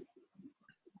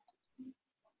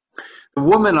 The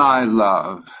woman I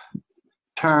love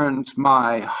turns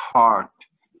my heart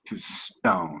to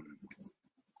stone.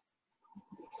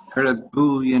 Her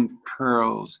ebullient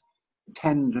curls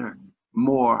tender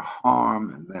more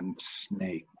harm than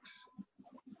snakes.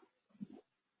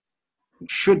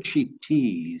 Should she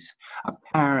tease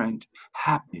apparent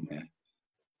happiness,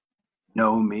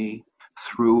 know me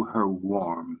through her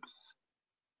warmth,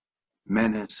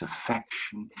 menace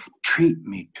affection, treat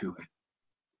me to it,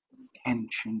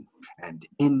 tension and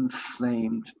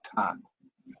inflamed touch,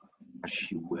 as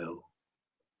she will,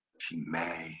 she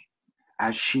may,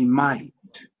 as she might,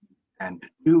 and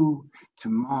do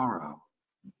tomorrow,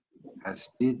 as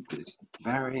did this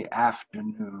very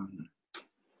afternoon,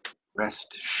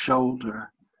 rest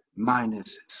shoulder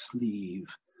minus sleeve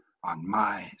on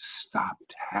my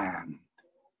stopped hand.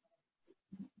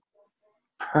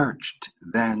 Perched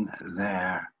then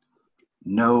there,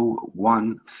 no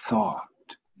one thought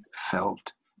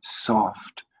felt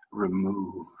soft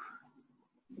remove.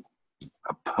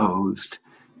 Opposed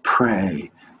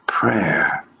pray,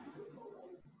 prayer,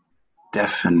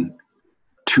 deafen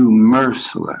too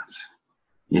merciless,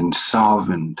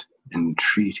 insolvent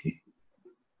entreaty.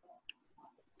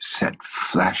 Set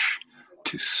flesh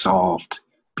to salt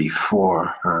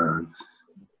before hers.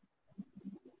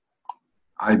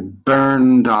 I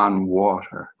burned on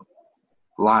water,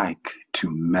 like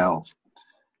to melt,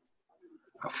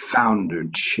 a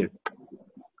foundered ship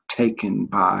taken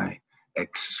by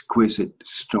exquisite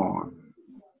storm.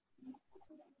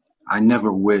 I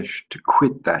never wished to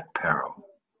quit that peril.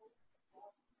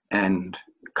 End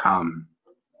come,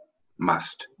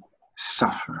 must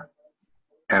suffer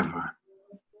ever.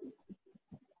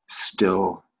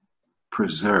 Still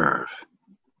preserve,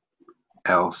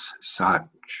 else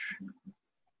such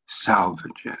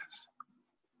salvages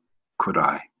could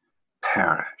I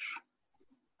perish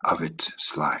of its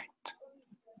slight.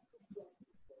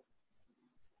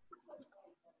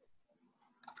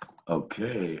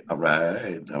 Okay, all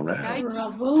right.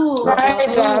 Bravo.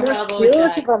 Right, Jack. Bravo,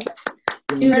 Jack.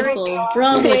 Beautiful.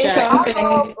 Bravo, Say Jack.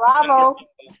 something. Bravo.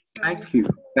 Thank you.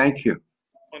 Thank you.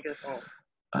 Wonderful.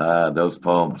 Those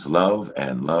poems, Love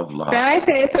and Love Lost. Can I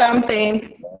say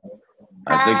something?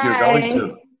 I think you're going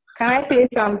to. Can I say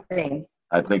something?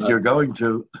 I think you're going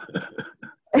to.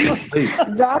 Please.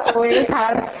 Jack always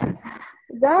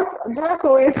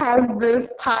has this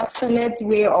passionate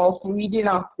way of reading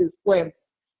out his poems.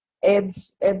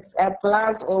 It's a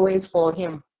plus always for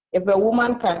him. If a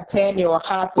woman can turn your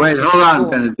heart Wait, into hold on, stone,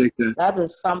 Benedicta. that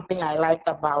is something I like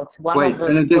about one Wait, of his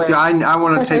Benedicta, poems. I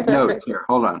want to take notes here.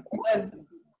 Hold on.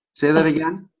 Say that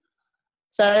again.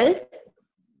 Sorry?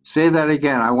 Say that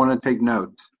again. I want to take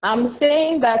notes. I'm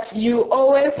saying that you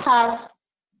always have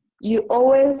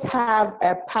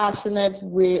a passionate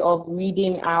way of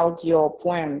reading out your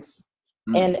poems,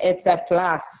 and it's a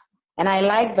plus. And I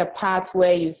like the part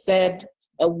where you said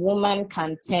a woman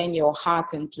can turn your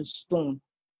heart into stone.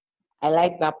 I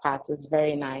like that part. It's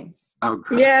very nice.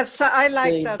 Okay. Yes, I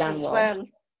like you've that done as well. well.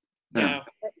 Yeah.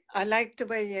 I like the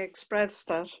way you expressed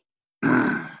that.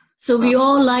 So we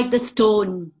all like the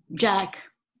stone, Jack.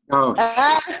 Oh.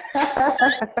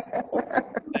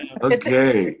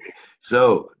 Okay.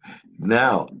 So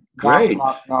now, great.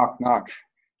 Knock, knock, knock.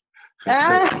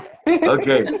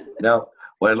 Okay. Now,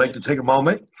 what I'd like to take a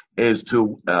moment is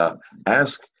to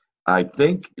ask. I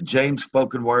think Jane's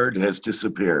spoken word has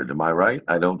disappeared. Am I right?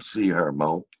 I don't see her,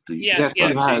 Mo. Yes, she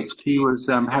has. She was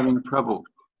having trouble.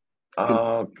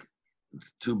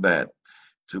 Too bad.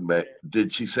 Too bad.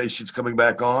 Did she say she's coming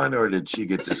back on, or did she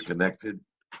get disconnected?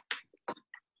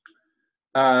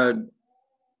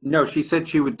 No, she said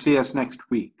she would see us next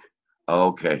week.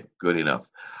 Okay, good enough.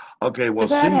 Okay, well,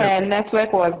 She said her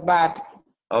network was bad.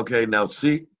 Okay, now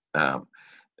see,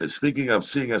 speaking of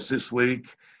seeing us this week,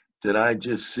 did I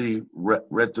just see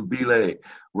Rhett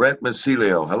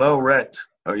Masilio? Hello, Rhett.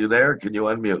 Are you there? Can you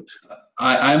unmute?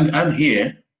 I'm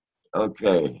here.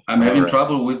 Okay. I'm having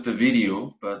trouble with the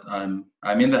video, but I'm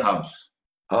in the house.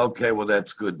 Okay, well,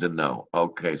 that's good to know.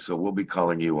 Okay, so we'll be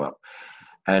calling you up.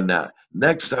 And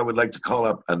next, I would like to call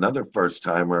up another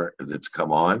first-timer that's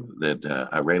come on that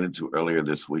I ran into earlier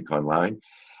this week online,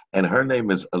 and her name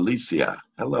is Alicia.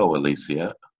 Hello,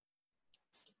 Alicia.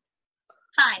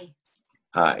 Hi.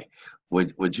 Hi.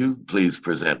 Would you please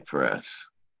present for us?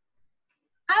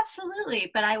 Absolutely,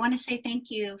 but I want to say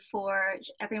thank you for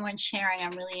everyone sharing.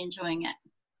 I'm really enjoying it.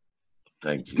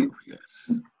 Thank you.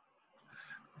 Yes.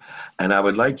 And I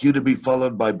would like you to be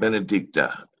followed by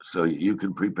Benedicta, so you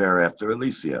can prepare after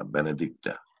Alicia.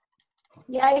 Benedicta.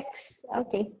 Yikes.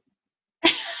 Okay.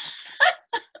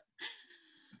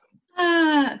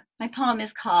 My poem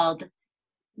is called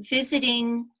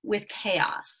Visiting with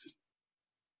Chaos.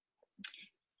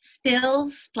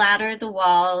 Spills splatter the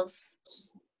walls,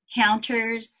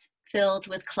 counters filled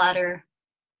with clutter,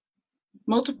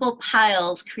 multiple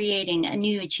piles creating a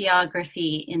new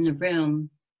geography in the room.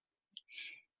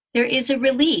 There is a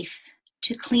relief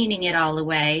to cleaning it all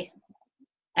away,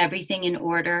 everything in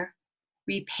order,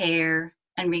 repair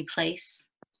and replace.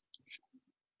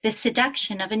 The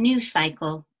seduction of a new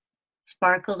cycle,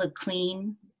 sparkle of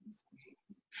clean,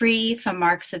 free from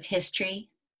marks of history.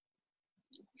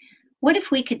 What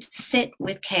if we could sit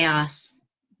with chaos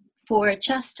for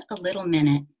just a little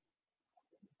minute?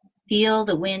 Feel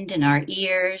the wind in our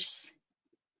ears,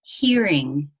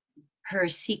 hearing her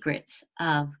secrets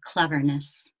of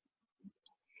cleverness.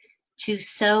 To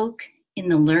soak in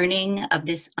the learning of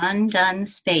this undone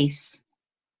space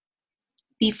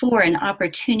before an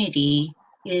opportunity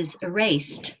is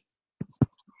erased.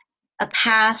 A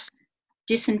past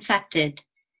disinfected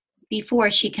before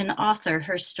she can author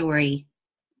her story,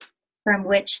 from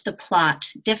which the plot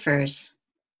differs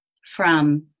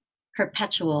from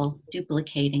perpetual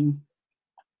duplicating.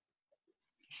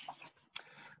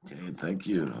 Okay, thank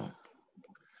you.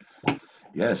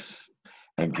 Yes,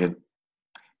 and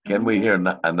can we hear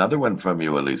another one from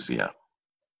you, Alicia?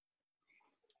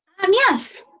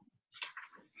 Yes.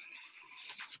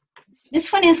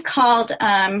 This one is called,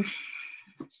 I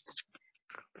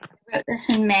wrote this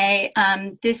in May.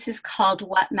 This is called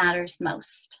What Matters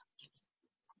Most.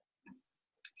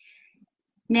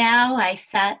 Now I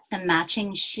set the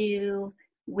matching shoe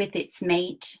with its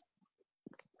mate,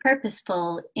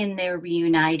 purposeful in their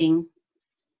reuniting,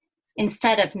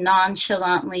 instead of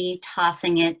nonchalantly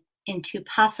tossing it into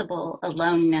possible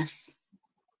aloneness.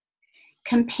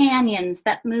 Companions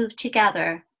that move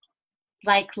together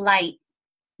like light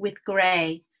with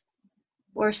gray,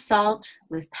 or salt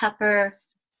with pepper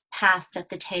passed at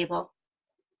the table.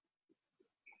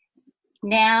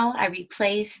 Now I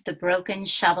replace the broken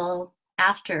shovel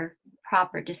after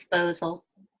proper disposal,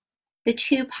 the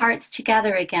two parts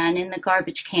together again in the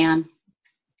garbage can,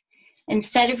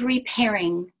 instead of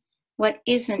repairing what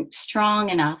isn't strong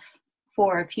enough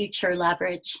for future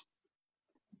leverage.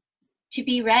 To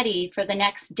be ready for the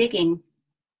next digging,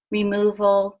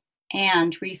 removal,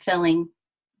 and refilling.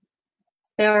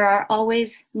 There are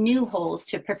always new holes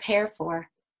to prepare for.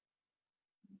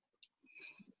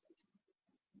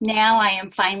 Now I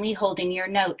am finally holding your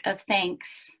note of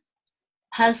thanks,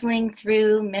 puzzling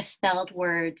through misspelled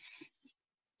words.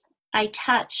 I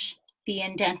touch the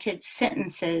indented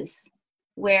sentences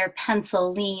where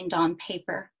pencil leaned on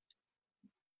paper.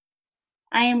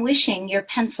 I am wishing your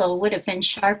pencil would have been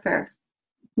sharper,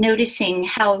 noticing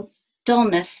how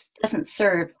dullness doesn't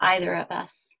serve either of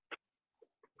us.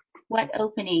 What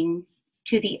opening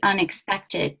to the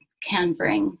unexpected can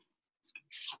bring.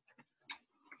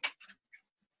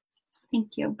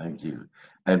 Thank you. Thank you.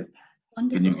 And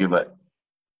can you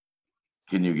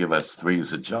give us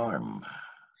Three's a Charm?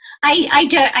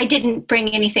 I didn't bring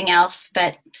anything else,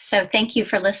 but so thank you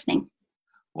for listening.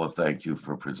 Well, thank you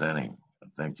for presenting.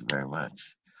 Thank you very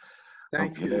much.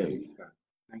 Thank you.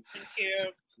 Thank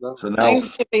you. So now,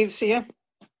 Thanks, Alicia.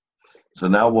 so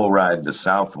now we'll ride the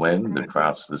south wind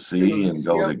across the sea and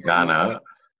go to Ghana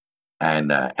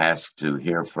and ask to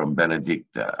hear from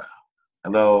Benedicta.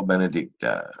 Hello,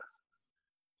 Benedicta.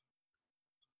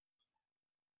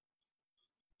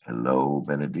 Hello,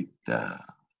 Benedicta.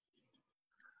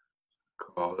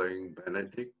 Calling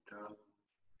Benedicta.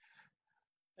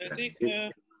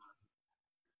 Benedicta.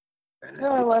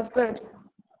 Oh, it was good.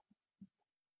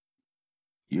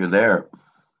 You're there.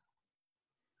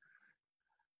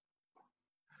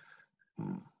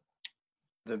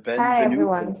 Hi,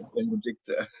 everyone.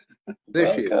 Benedicta.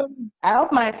 There she is. Welcome. I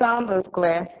hope my sound is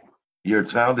clear. Your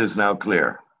sound is now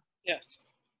clear. Yes.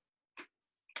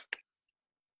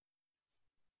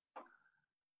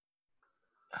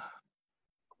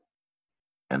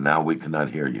 And now we cannot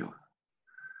hear you.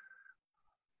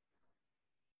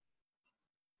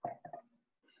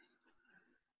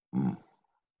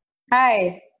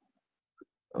 Hi.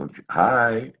 Okay.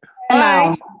 Hi.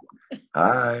 Now,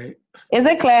 Hi. is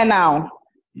it clear now?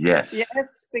 Yes.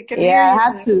 Yes, we can hear Yeah, you I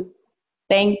had now. to.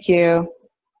 Thank you.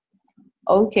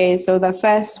 Okay, so the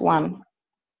first one.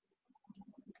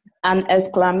 An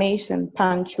exclamation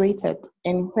punctuated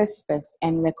in whispers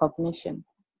and recognition.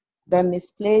 The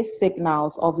misplaced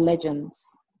signals of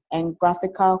legends and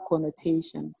graphical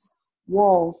connotations,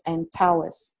 walls and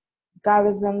towers,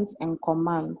 garrisons and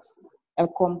commands, a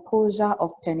composure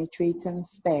of penetrating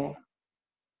stare.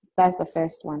 That's the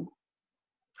first one.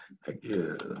 Thank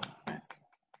you.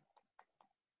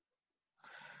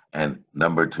 And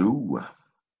number two.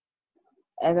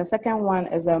 And the second one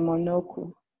is a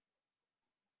monoku.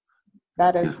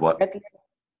 That is what? A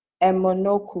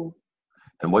monoku.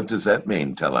 And what does that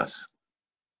mean? Tell us.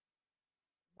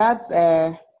 That's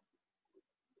a,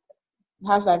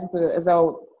 how should I put it?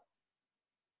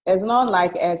 It's not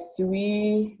like a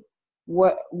three-worded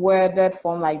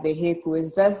form like the haiku.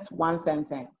 It's just one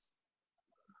sentence.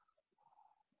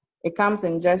 It comes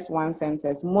in just one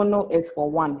sentence. Mono is for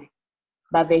one,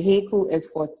 but the haiku is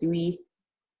for three.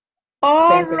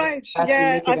 All right.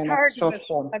 Yeah, make it I've in a heard of short it.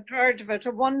 form. I've heard of it.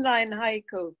 A one-line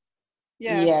haiku.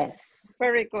 Yeah. Yes.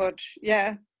 Very good.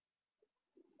 Yeah.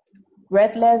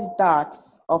 Breathless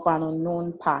darts of an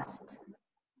unknown past.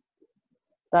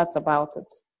 That's about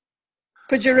it.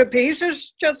 Could you repeat it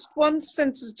just once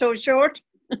since it's so short?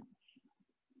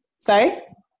 Sorry?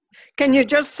 Can you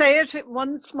just say it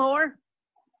once more?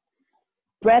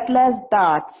 Breathless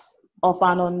darts of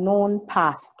an unknown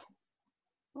past.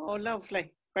 Oh,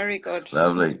 lovely. Very good.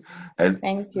 Lovely. And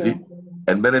thank you.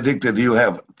 And Benedicta, do you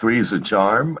have Three's a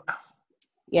Charm?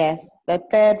 Yes, the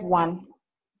third one.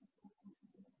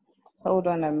 Hold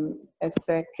on a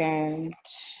second.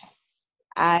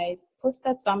 I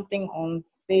posted something on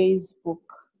Facebook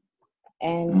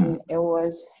and it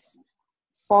was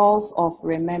Falls of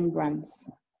Remembrance.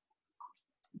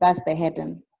 That's the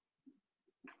heading.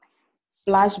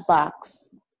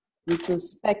 Flashbacks,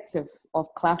 retrospective of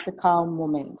classical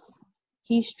moments,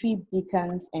 history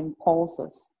beacons and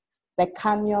pulses, the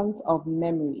canyons of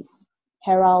memories,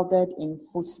 heralded in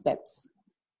footsteps,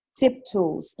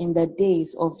 tiptoes in the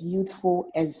days of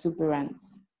youthful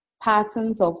exuberance,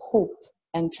 patterns of hope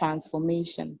and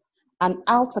transformation, an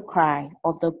outcry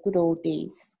of the good old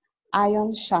days,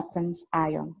 iron sharpens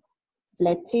iron,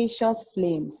 flirtatious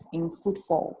flames in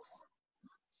footfalls,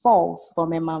 falls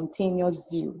from a mountainous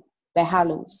view, the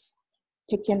hollows,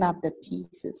 picking up the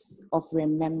pieces of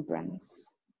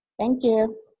remembrance. Thank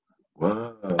you.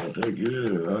 Wow, thank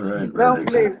you. All right.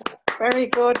 Lovely. Very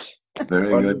good. Very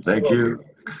good. Thank you.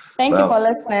 Thank you for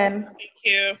listening. Thank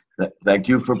you. Thank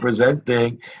you for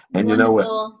presenting. And you know what?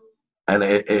 Wonderful. And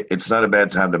it's not a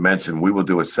bad time to mention, we will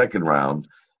do a second round,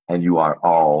 and you are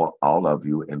all of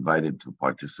you invited to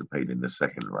participate in the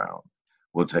second round.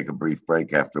 We'll take a brief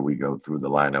break after we go through the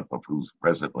lineup of who's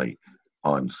presently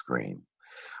on screen.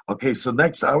 Okay, so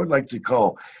next I would like to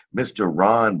call Mr.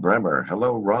 Ron Bremer.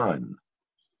 Hello, Ron.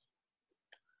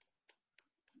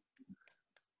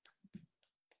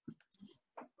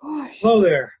 Hello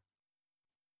there.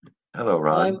 Hello,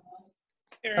 Ron.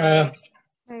 Hey,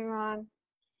 Ron.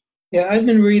 Yeah, I've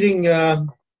been reading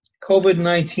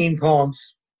COVID-19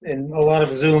 poems in a lot of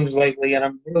Zooms lately, and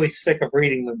I'm really sick of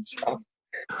reading them. So.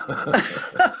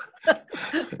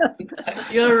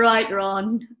 You're right,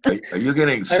 Ron. Are you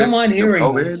getting sick I don't mind of hearing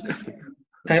COVID? them.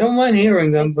 I don't mind hearing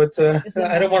them, but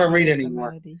I don't want to read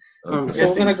anymore. Okay. So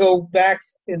we're going to go back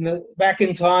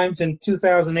in time to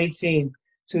 2018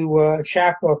 to a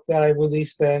chapbook that I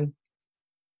released then,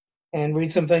 and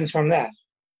read some things from that.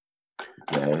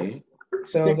 Okay.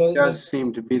 So it does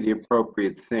seem to be the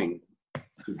appropriate thing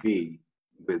to be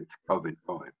with COVID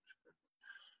poems.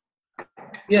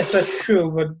 Yes, that's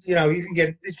true, but you know, it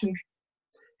can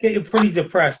get you pretty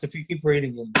depressed if you keep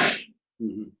reading them.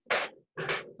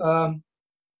 Mm-hmm.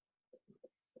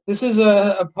 This is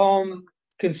a poem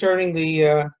concerning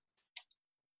the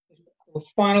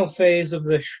final phase of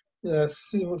the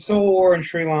civil war in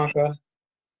Sri Lanka,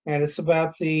 and it's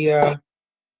about the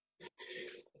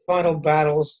final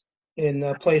battles in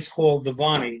a place called the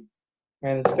Vani,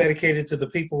 and it's dedicated to the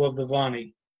people of the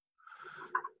Vani.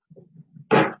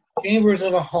 Chambers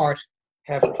of the heart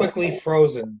have quickly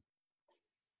frozen,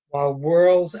 while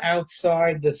worlds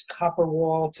outside this copper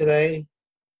wall today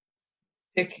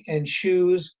pick and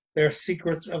choose their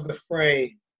secrets of the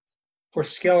fray for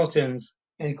skeletons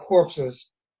and corpses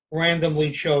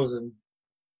randomly chosen.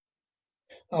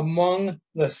 Among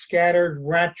the scattered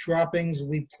rat droppings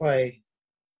we play,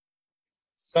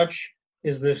 such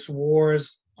is this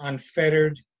war's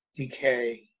unfettered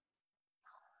decay.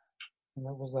 And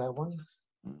that was that one.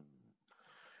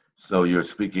 So you're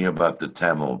speaking about the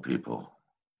Tamil people.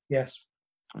 Yes.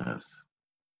 Yes.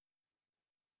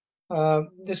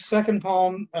 This second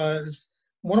poem is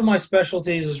one of my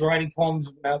specialties is writing poems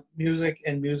about music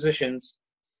and musicians.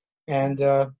 And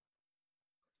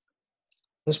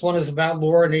this one is about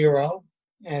Laura Nyro,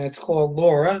 and it's called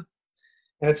Laura.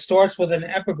 And it starts with an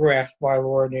epigraph by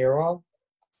Laura Nyro.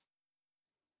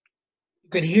 You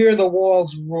could hear the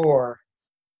walls roar,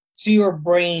 see your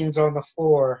brains on the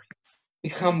floor,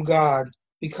 become God,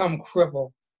 become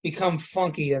cripple, become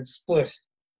funky and split.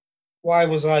 Why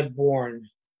was I born?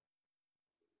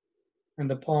 And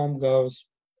the poem goes,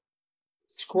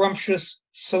 scrumptious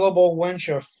syllable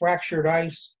wench of fractured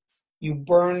ice, you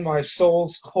burn my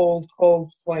soul's cold,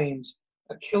 cold flames,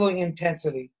 a killing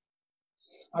intensity.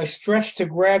 I stretch to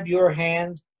grab your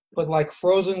hand, but like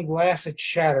frozen glass it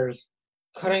shatters,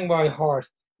 cutting my heart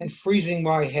and freezing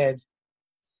my head.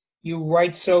 You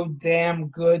write so damn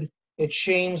good, it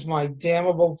shames my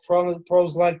damnable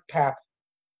prose-like pap.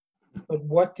 But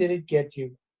what did it get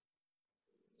you?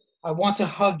 I want to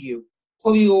hug you,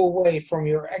 pull you away from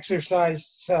your exercised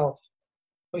self,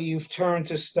 but you've turned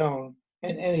to stone,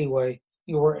 and anyway,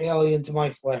 you were alien to my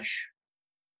flesh.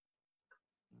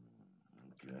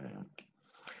 Okay.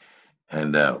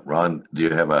 And Ron, do you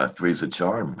have a three's a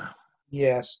charm?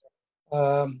 Yes.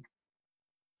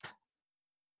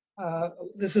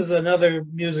 This is another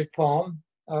music poem.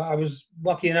 I was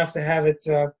lucky enough to have it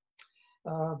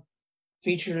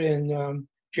featured in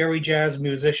Jerry Jazz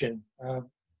Musician,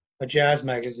 a jazz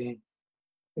magazine.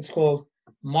 It's called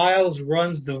Miles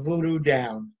Runs the Voodoo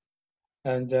Down,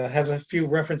 and has a few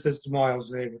references to Miles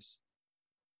Davis.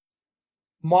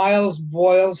 Miles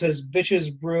boils his bitch's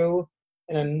brew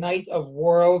in a night of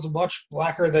worlds much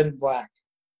blacker than black.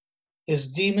 His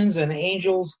demons and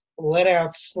angels let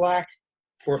out slack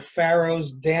for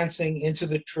pharaohs dancing into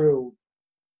the true.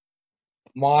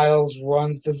 Miles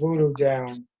runs the voodoo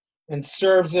down and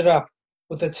serves it up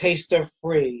with a taste of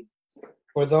free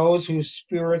for those whose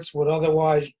spirits would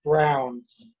otherwise drown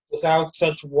without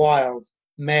such wild,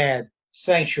 mad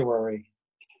sanctuary.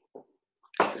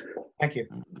 Thank you.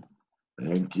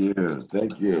 Thank you.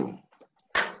 Thank you.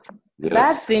 Yes.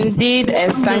 That's indeed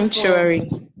a sanctuary.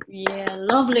 Yeah,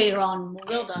 lovely, Ron.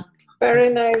 Well done. Very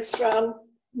nice, Ron.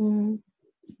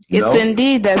 It's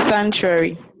indeed a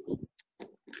sanctuary.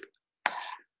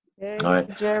 All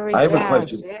right. Jerry I have a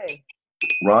question. Yay.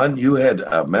 Ron, you had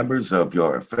members of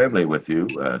your family with you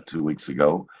 2 weeks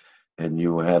ago, and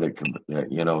you had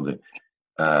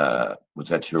was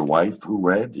that your wife who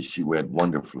read? She read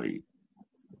wonderfully.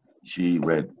 She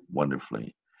read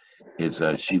wonderfully. Is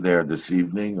she there this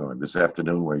evening or this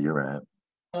afternoon where you're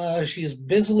at? She's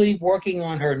busily working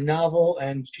on her novel,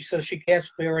 and she says she can't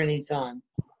spare any time.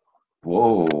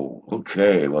 Whoa.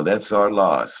 Okay. Well, that's our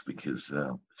loss because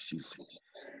she's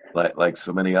like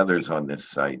so many others on this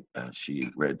site. She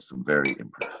read some very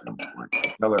impressive work.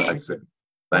 Tell her I said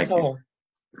thank you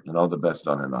and all the best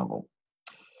on her novel.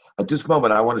 At this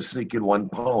moment, I want to sneak in one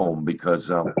poem because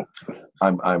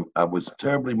I was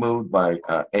terribly moved by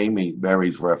Amy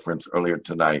Berry's reference earlier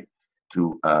tonight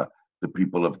to the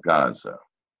people of Gaza.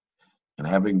 And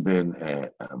having been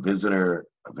a visitor,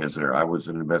 I was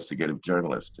an investigative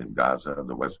journalist in Gaza,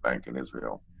 the West Bank, and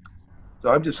Israel.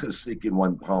 So I'm just going to sneak in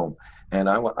one poem, and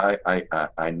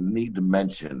I need to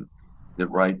mention that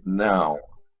right now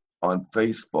on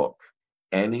Facebook,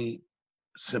 any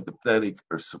sympathetic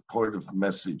or supportive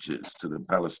messages to the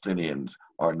Palestinians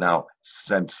are now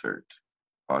censored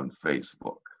on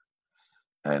Facebook.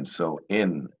 And so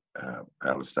in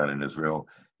Palestine and Israel,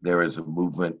 there is a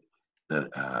movement that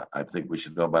I think we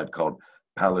should know about called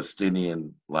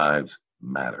Palestinian Lives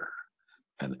Matter.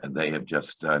 And they have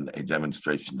just done a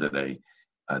demonstration today,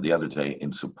 the other day,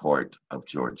 in support of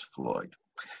George Floyd.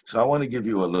 So I want to give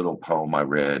you a little poem I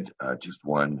read, just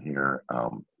one here,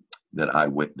 that I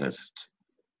witnessed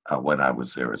when I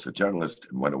was there as a journalist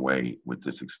and went away with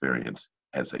this experience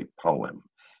as a poem.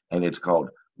 And it's called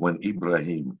When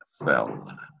Ibrahim Fell.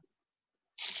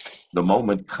 The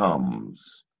moment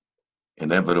comes,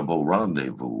 inevitable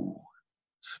rendezvous,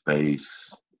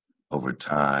 space over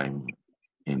time,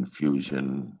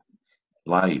 infusion,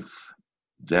 life,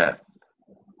 death,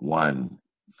 one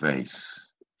face,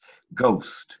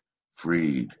 ghost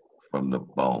freed from the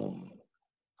bone,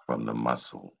 from the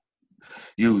muscle.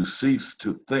 You cease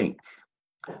to think,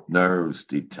 nerves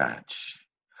detach,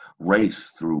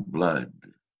 race through blood,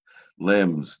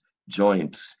 limbs,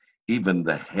 joints, even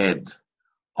the head,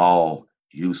 all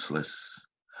useless.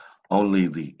 Only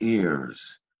the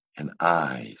ears and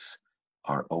eyes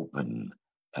are open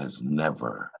as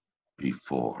never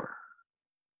before.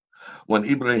 When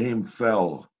Ibrahim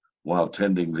fell while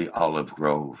tending the olive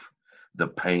grove, the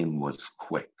pain was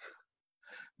quick.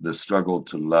 The struggle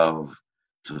to love,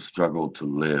 to struggle to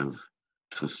live,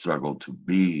 to struggle to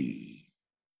be,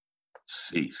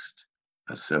 ceased,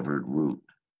 a severed root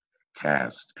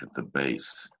cast at the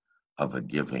base of a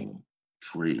giving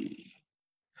tree.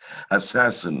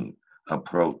 Assassin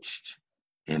approached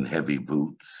in heavy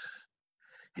boots,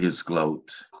 his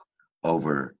gloat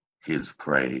over his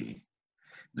prey.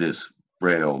 This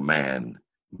frail man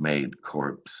made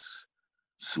corpse,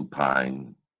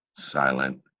 supine,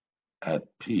 silent, at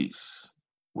peace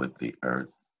with the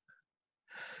earth.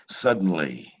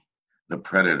 Suddenly, the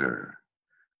predator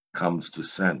comes to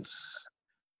sense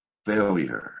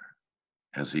failure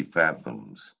as he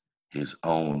fathoms his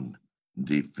own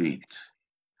defeat,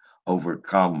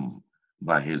 overcome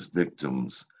by his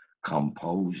victim's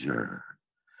composure,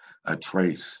 a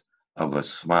trace of a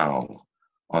smile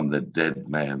on the dead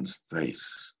man's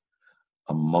face,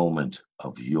 a moment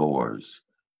of yours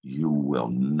you will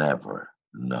never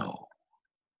know.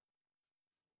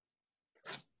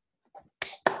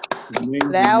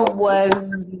 That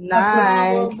was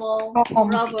nice.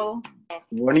 Bravo.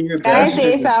 One of your Can I best.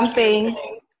 say something?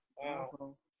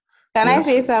 Can I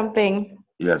say something?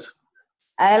 Yes.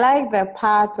 I like the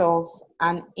part of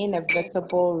an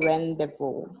inevitable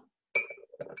rendezvous.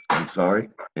 I'm sorry?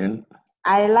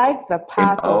 I like the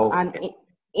part of an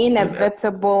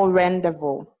inevitable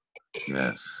rendezvous.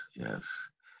 Yes, yes.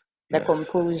 The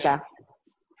composure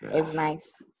is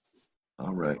nice.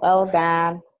 All right. Well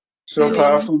done. So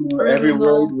powerful. Every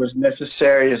word was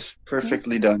necessary. It's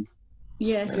perfectly done.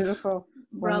 Yes. Beautiful.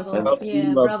 Bravo. Wonderful.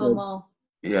 Yeah, bravo, Mo.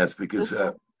 Yes, because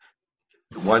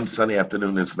one sunny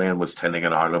afternoon, this man was tending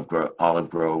an olive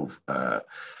grove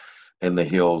in the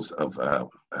hills of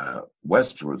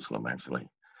West Jerusalem, actually.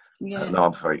 Yeah. No,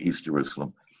 I'm sorry, East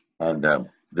Jerusalem. And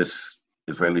this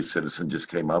Israeli citizen just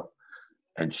came up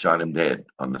and shot him dead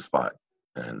on the spot.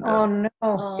 And Oh no!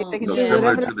 If they can so do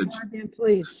similar whatever to the goddamn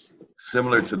police.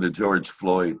 similar to the George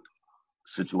Floyd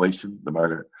situation, the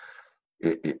murder,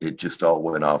 it just all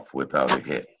went off without a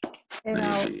hit. You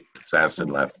know, The assassin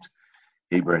left.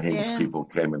 Ibrahim's Yeah. people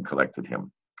came and collected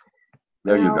him.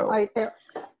 There you go.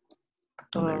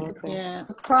 Yeah.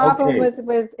 The problem Okay.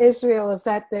 with Israel is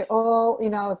that they all,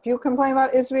 if you complain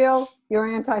about Israel, you're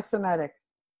anti-Semitic.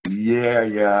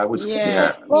 Yeah, I was.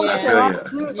 Yeah, I feel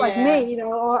you. Jews like me,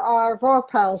 are for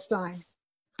Palestine.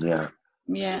 Yeah.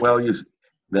 Yeah. Well,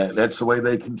 that's the way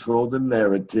they control the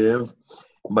narrative.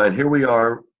 But here we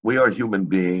are. We are human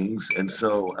beings, and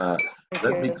so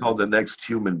let me call the next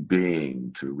human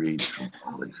being to read some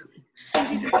poetry.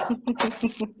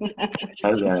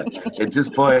 And at this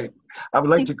point, I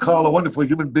would like to call a wonderful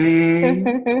human being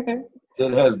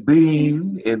that has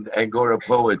been in Angora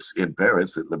Poets in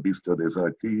Paris at La Vista des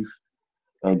Artistes,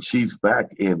 and she's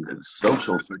back in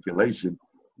social circulation.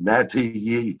 Natty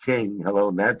Yee King. Hello,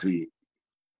 Natty.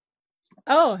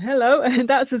 Oh, hello.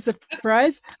 That's a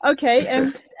surprise. Okay.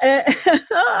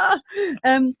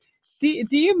 Do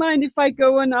you mind if I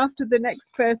go on after the next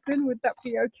person? Would that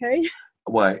be okay?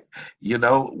 Why, you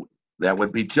know, that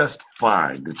would be just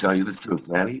fine, to tell you the truth,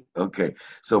 Manny. Okay,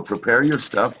 so prepare your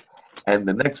stuff. And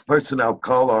the next person I'll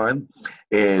call on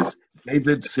is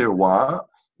David Sirois,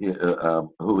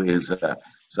 who is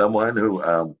someone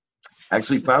who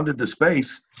actually founded the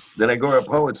space that Agora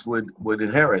Poets would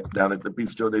inherit down at the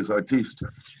Bistro des Artistes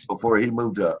before he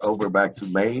moved over back to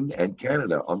Maine and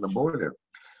Canada on the border.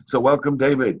 So welcome,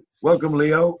 David. Welcome,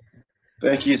 Leo.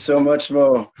 Thank you so much,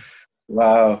 Mo.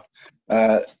 Wow.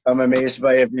 I'm amazed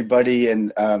by everybody,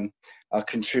 and I'll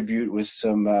contribute with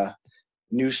some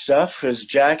new stuff because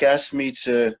Jack asked me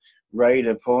to write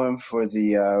a poem for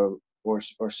the or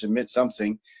submit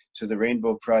something to the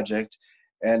Rainbow Project,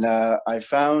 and I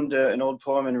found an old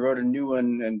poem and wrote a new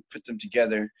one and put them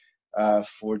together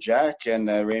for Jack and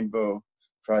Rainbow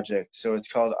Project. So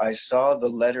it's called "I Saw the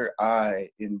Letter I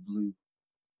in Blue."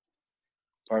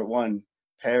 Part 1,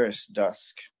 Paris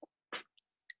Dusk.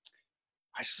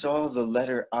 I saw the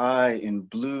letter I in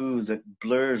blue that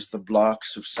blurs the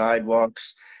blocks of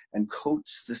sidewalks and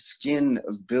coats the skin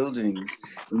of buildings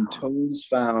in tones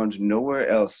found nowhere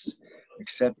else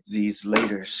except these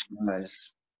later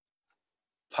skies.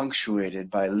 Punctuated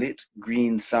by lit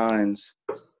green signs,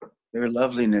 their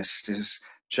loveliness is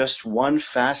just one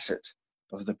facet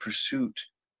of the pursuit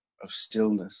of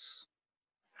stillness.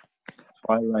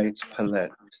 Twilight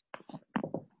palette.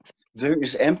 There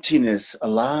is emptiness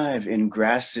alive in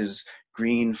grasses,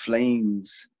 green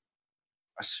flames.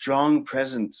 A strong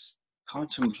presence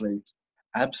contemplates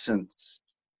absence.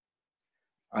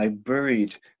 I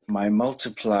buried my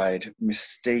multiplied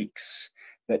mistakes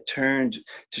that turned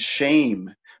to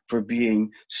shame for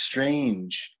being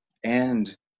strange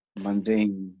and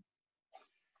mundane.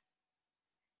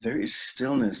 There is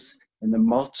stillness in the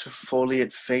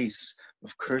multifoliate face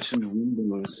of curtained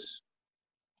windows.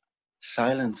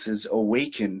 Silences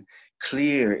awaken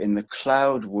clear in the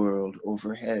cloud world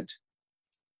overhead.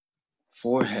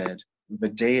 Forehead of a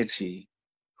deity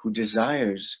who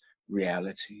desires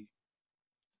reality.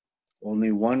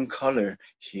 Only one color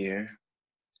here.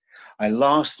 I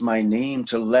lost my name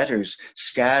to letters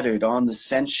scattered on the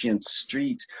sentient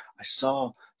street. I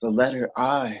saw the letter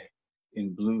I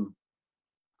in blue.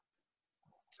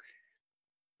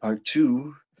 Part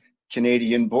 2,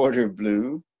 Canadian Border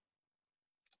Blue.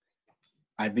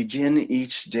 I begin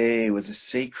each day with a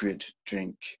sacred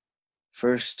drink.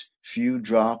 First few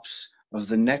drops of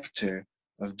the nectar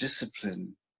of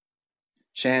discipline.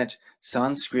 Chant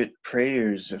Sanskrit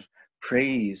prayers of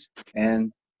praise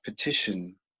and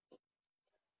petition.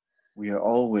 We are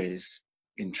always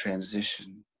in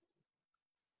transition.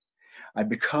 I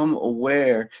become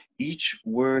aware each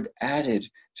word added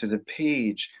to the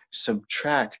page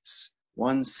subtracts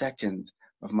 1 second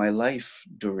of my life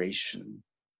duration.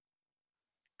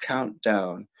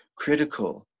 Countdown,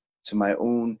 critical to my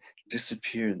own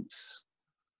disappearance.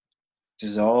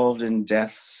 Dissolved in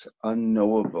death's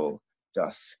unknowable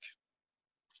dusk.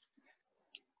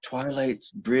 Twilight's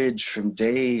bridge from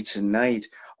day to night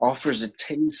offers a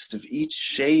taste of each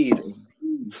shade of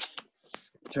blue.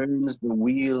 Turns the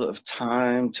wheel of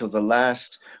time till the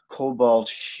last cobalt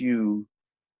hue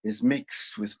is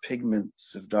mixed with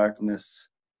pigments of darkness,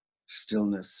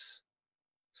 stillness,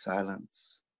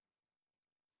 silence.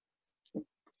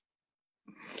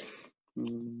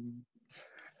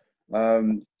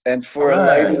 And for a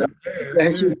light,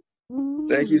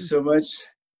 thank you so much.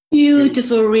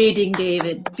 Beautiful reading,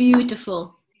 David.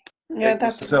 Beautiful. Yeah,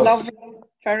 that's lovely.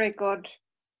 Very good.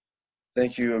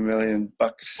 Thank you a million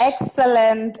bucks.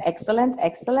 Excellent, excellent,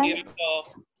 excellent. Beautiful,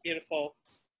 beautiful.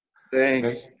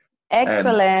 Thanks.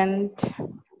 Excellent.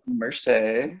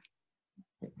 Mercy.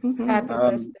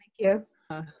 Fabulous. Thank you.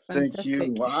 Thank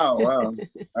you. Wow, wow.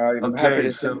 I'm happy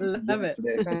to love it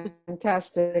today.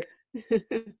 Fantastic.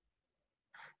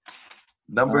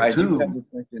 Number I do 2. have a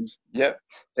second. Yep.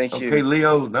 Thank you. Okay,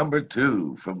 Leo, number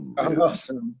 2 from. Oh,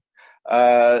 awesome.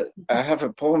 I have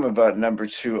a poem about number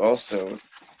 2 also.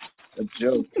 A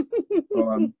joke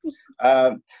poem.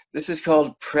 This is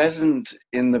called Present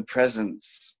in the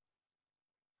Presence.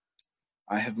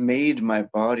 I have made my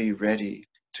body ready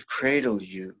to cradle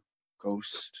you,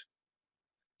 ghost.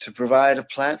 To provide a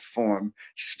platform,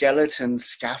 skeleton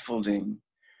scaffolding,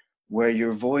 where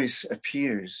your voice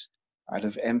appears out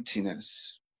of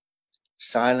emptiness.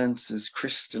 Silence's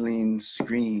crystalline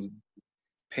screen,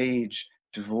 page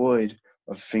devoid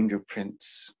of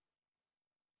fingerprints.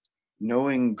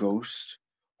 Knowing ghost,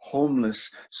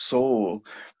 homeless soul,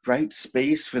 bright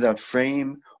space without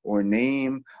frame or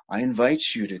name, I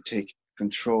invite you to take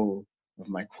control of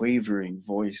my quavering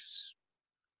voice.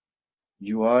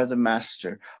 You are the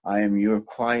master, I am your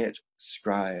quiet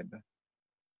scribe.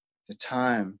 The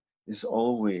time is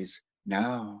always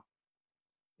now.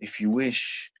 If you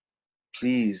wish,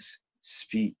 please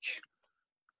speak.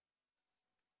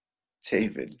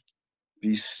 David,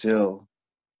 be still.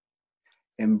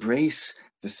 Embrace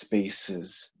the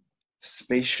spaces, the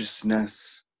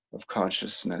spaciousness of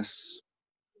consciousness.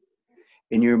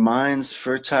 In your mind's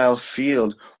fertile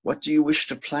field, what do you wish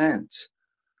to plant?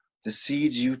 The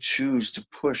seeds you choose to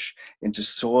push into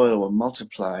soil will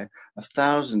multiply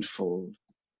 1,000-fold.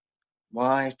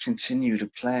 Why continue to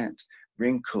plant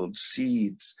wrinkled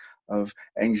seeds of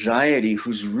anxiety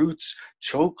whose roots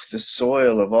choke the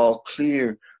soil of all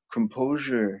clear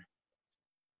composure?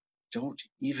 Don't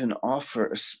even offer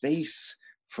a space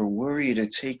for worry to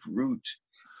take root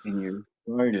in your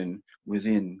garden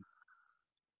within.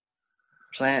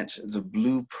 Plant the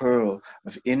blue pearl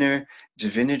of inner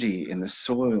divinity in the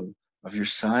soil of your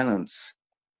silence,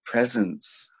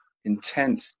 presence,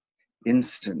 intense,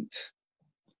 instant.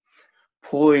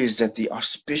 Poised at the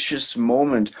auspicious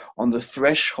moment on the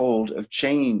threshold of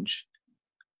change,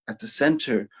 at the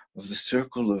center of the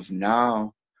circle of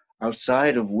now,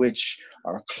 outside of which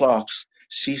our clocks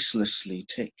ceaselessly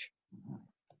tick.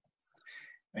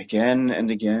 Again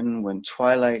and again when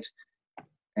twilight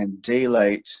and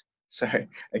daylight,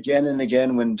 again and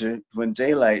again when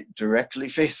daylight directly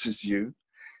faces you,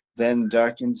 then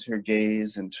darkens her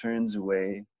gaze and turns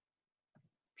away.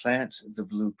 Plant the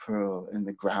blue pearl in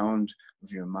the ground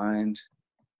of your mind,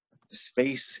 the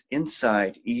space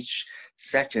inside each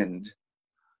second,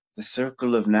 the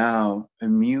circle of now,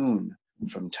 immune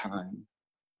from time.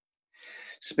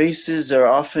 Spaces are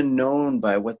often known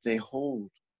by what they hold: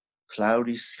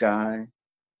 cloudy sky,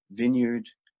 vineyard,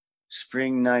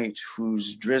 spring night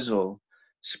whose drizzle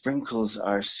sprinkles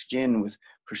our skin with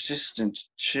persistent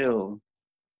chill,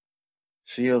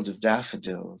 field of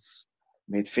daffodils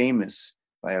made famous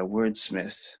by a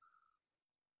wordsmith.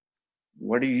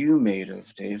 What are you made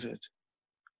of, David?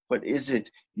 What is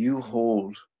it you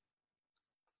hold?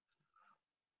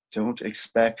 Don't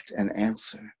expect an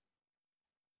answer.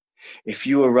 If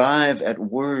you arrive at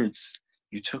words,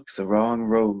 you took the wrong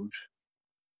road.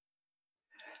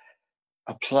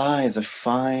 Apply the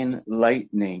fine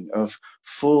lightning of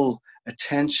full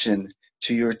attention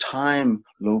to your time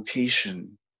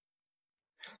location.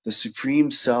 The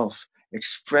Supreme Self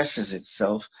expresses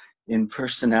itself in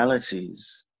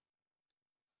personalities.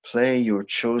 Play your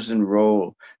chosen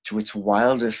role to its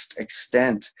wildest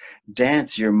extent.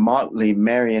 Dance your motley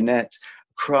marionette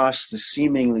across the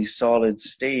seemingly solid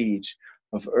stage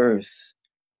of earth,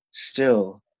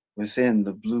 still within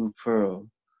the blue pearl.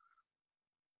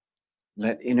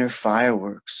 Let inner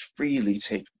fireworks freely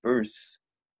take birth.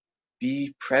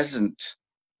 Be present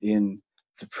in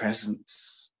the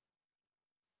presence.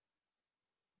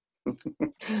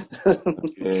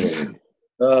 Okay.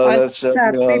 Oh, I that's so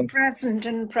that be well. present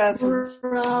in presence.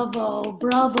 Bravo,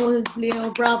 bravo, Leo,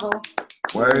 bravo.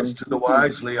 Words to the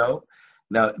wise, Leo.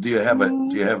 Now, do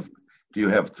you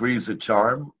have threes of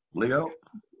charm, Leo?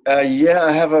 Yeah,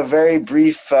 I have a very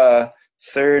brief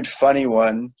third funny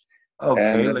one.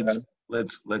 Okay, And,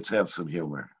 let's have some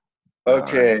humor.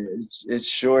 okay, All right. it's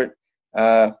short.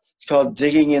 It's called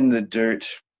Digging in the Dirt.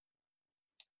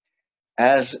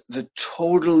 As the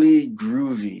totally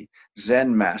groovy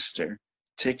Zen master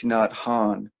Thich Nhat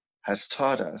Hanh has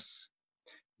taught us,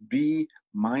 be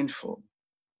mindful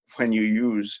when you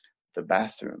use the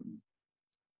bathroom.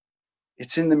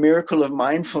 It's in the Miracle of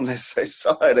Mindfulness. I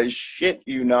saw it. I shit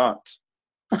you not.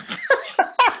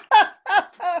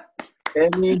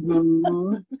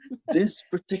 Anywho, this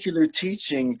particular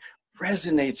teaching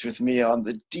resonates with me on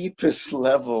the deepest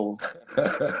level.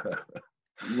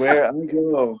 Where I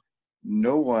go,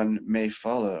 no one may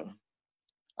follow.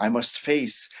 I must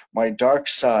face my dark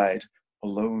side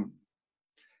alone.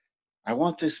 I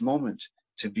want this moment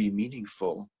to be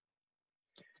meaningful.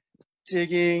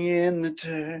 Digging in the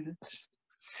dirt.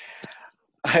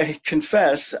 I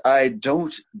confess I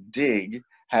don't dig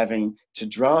having to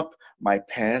drop my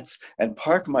pants and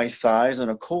park my thighs on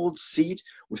a cold seat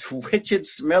with wicked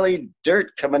smelly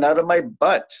dirt coming out of my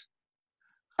butt.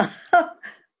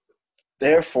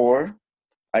 Therefore,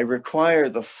 I require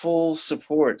the full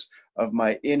support of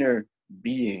my inner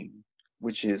being,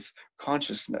 which is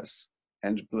consciousness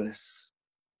and bliss.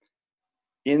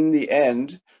 In the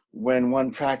end, when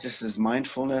one practices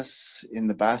mindfulness in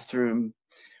the bathroom,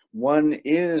 one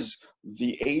is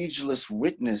the ageless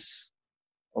witness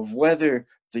of whether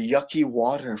the yucky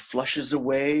water flushes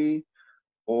away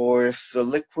or if the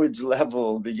liquid's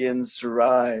level begins to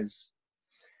rise.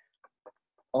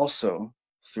 Also,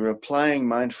 through applying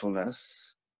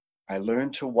mindfulness, I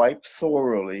learn to wipe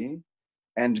thoroughly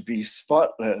and be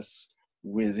spotless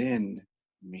within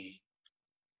me.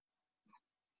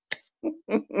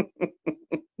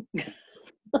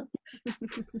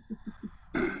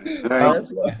 Well,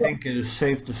 I think it is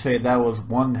safe to say that was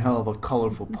one hell of a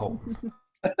colorful poem.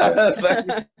 Now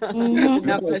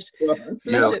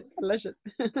flush it.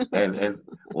 And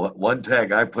one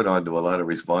tag I put onto a lot of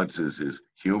responses is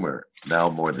humor now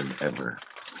more than ever.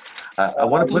 I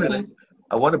want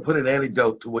to put an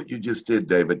anecdote to what you just did,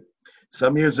 David.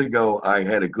 Some years ago, I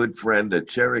had a good friend, a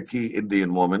Cherokee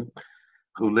Indian woman,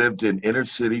 who lived in inner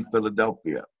city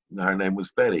Philadelphia. Her name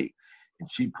was Betty, and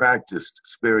she practiced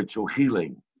spiritual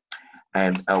healing.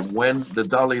 And when the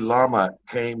Dalai Lama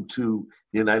came to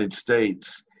the United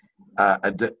States,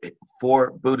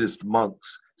 4 Buddhist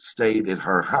monks stayed at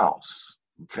her house.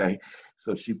 Okay,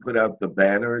 so she put out the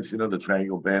banners, the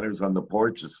triangle banners on the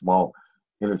porch, a small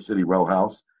inner city row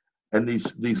house, and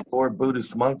these 4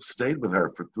 Buddhist monks stayed with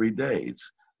her for 3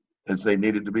 days as they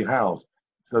needed to be housed.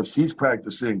 So she's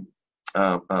practicing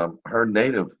her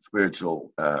native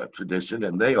spiritual tradition,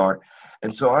 and they are.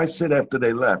 And so I said after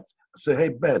they left, I said, "Hey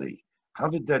Betty, how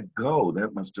did that go?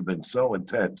 That must have been so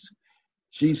intense."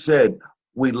 She said,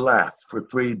 "We laughed for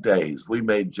 3 days. We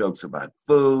made jokes about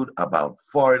food, about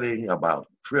farting, about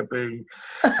tripping,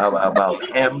 about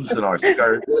hems in our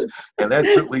skirts. And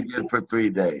that's what we did for 3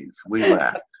 days. We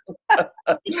laughed."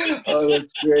 Oh,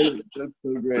 that's great. That's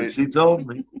so great. So she told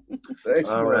me. Thanks,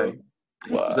 all Mo. right.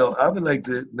 Wow. So I would like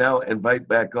to now invite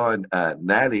back on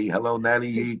Natty. Hello,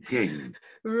 Natty King.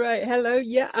 Right. Hello.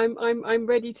 Yeah, I'm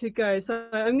ready to go. So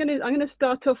I'm gonna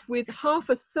start off with half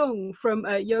a song from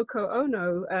Yoko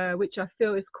Ono, which I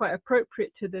feel is quite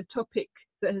appropriate to the topic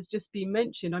that has just been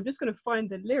mentioned. I'm just going to find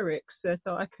the lyrics so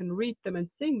I can read them and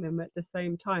sing them at the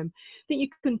same time. I think you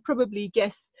can probably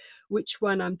guess which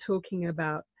one I'm talking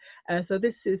about. So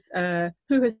this is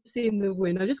Who Has Seen the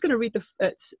Wind. I'm just going to read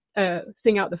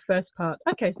sing out the first part.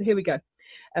 Okay, so here we go.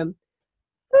 Who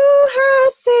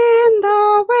has seen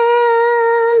the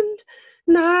wind?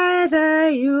 Neither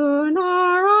you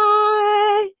nor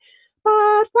I.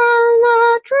 But when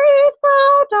the trees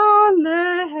bow down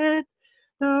their heads,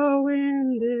 the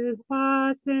wind is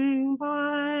passing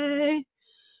by.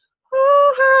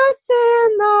 Who has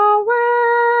seen the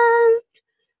wind?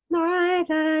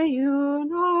 Neither you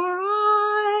nor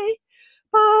I.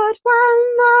 But when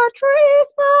the trees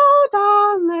bow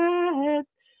down their heads,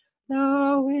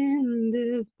 the wind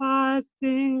is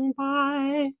passing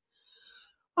by.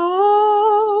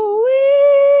 Oh,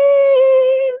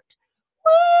 wind,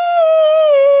 wind,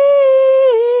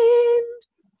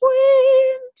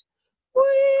 wind,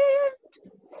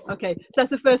 wind. Okay, so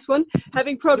that's the first one.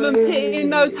 Having problems hitting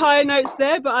those high notes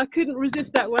there, but I couldn't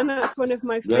resist that one. That's one of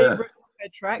my favorite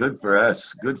tracks. Good for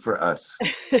us. Good for us.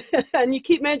 And you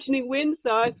keep mentioning wind,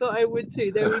 so I thought I would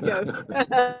too. There we go.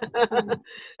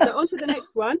 So on to the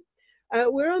next one.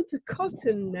 We're on to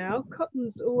cotton now.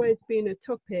 Cotton's always been a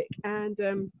topic, and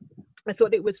I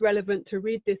thought it was relevant to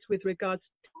read this with regards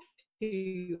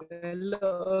to a lot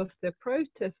of the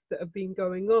protests that have been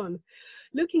going on.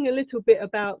 Looking a little bit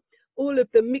about all of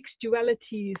the mixed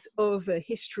dualities of a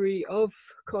history of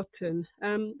cotton.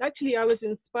 Actually, I was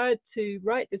inspired to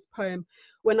write this poem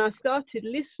when I started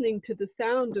listening to the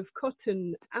sound of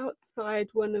cotton outside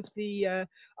one of the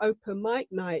open mic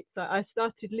nights. I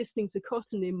started listening to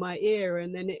cotton in my ear,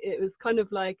 and then it was kind of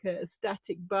like a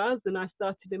static buzz, and I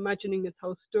started imagining this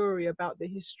whole story about the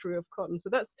history of cotton. So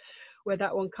that's where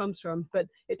that one comes from, but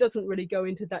it doesn't really go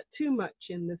into that too much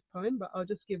in this poem, but I'll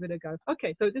just give it a go.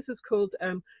 Okay, so this is called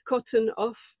Cotton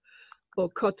Off or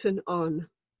Cotton On.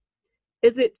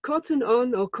 Is it cotton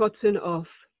on or cotton off?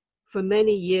 For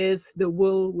many years the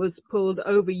wool was pulled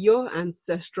over your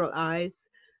ancestral eyes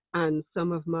and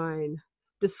some of mine,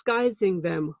 disguising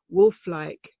them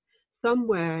wolf-like.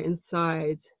 Somewhere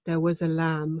inside there was a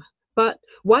lamb. But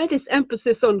why this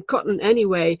emphasis on cotton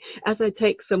anyway? As I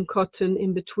take some cotton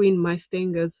in between my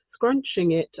fingers,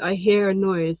 scrunching it, I hear a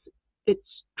noise. It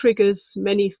triggers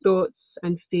many thoughts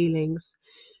and feelings,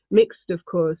 mixed of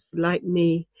course, like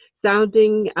me,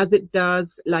 sounding as it does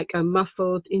like a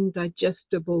muffled,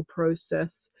 indigestible process.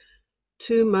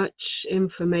 Too much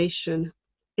information.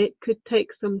 It could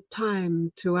take some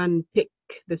time to unpick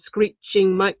the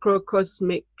screeching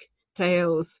microcosmic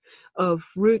tales of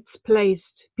roots placed,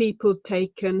 people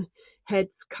taken, heads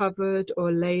covered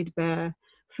or laid bare,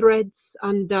 threads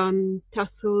undone,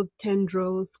 tasseled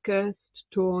tendrils, cursed,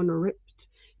 torn, ripped,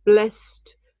 blessed,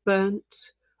 burnt,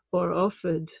 or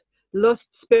offered. Lost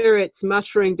spirits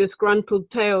muttering disgruntled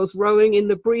tales, rowing in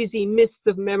the breezy mists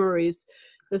of memories,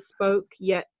 bespoke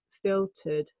yet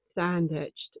filtered,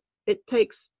 sand-etched. It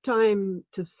takes time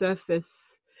to surface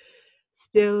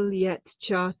still yet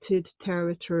charted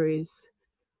territories,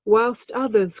 whilst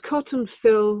others cotton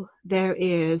fill their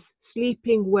ears,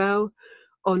 sleeping well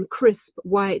on crisp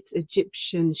white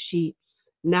Egyptian sheets,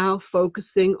 now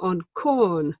focusing on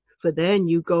corn for their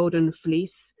new golden fleece.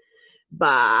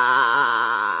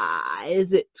 Bah,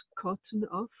 is it cotton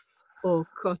off or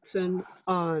cotton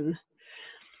on?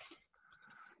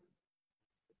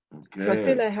 Okay. So I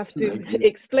feel I have to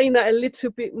explain that a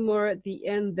little bit more at the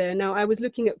end there. Now, I was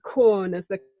looking at corn as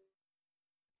the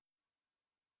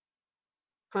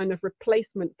kind of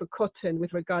replacement for cotton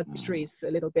with regards to trees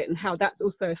a little bit, and how that's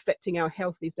also affecting our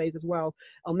health these days as well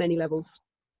on many levels.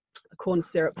 Corn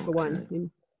syrup for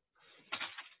one.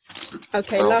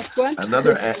 Okay, well, last one.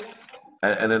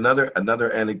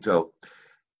 Another anecdote.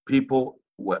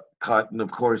 Cotton,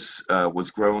 of course,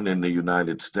 was grown in the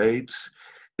United States,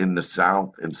 in the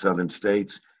South and Southern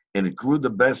states, and it grew the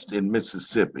best in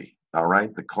Mississippi. All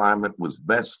right, the climate was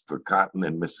best for cotton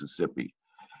in Mississippi.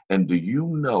 And do you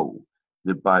know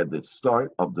that by the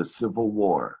start of the Civil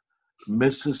War,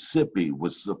 Mississippi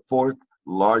was the 4th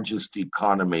largest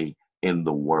economy in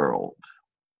the world?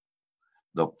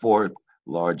 The 4th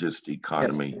largest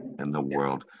economy in the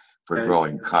world for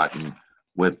growing cotton,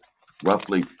 with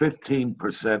roughly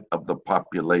 15% of the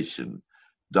population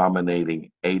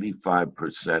dominating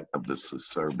 85% of the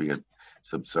subservient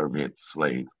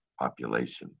slave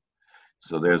population.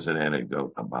 So there's an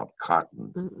anecdote about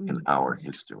cotton in our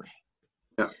history.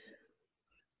 Yeah.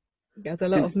 There's a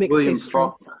lot of mixed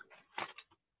history.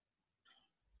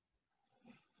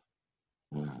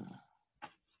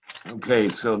 Okay,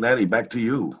 so Natty, back to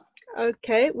you.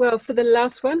 Okay, well, for the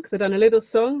last one, because I've done a little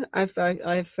song, I've done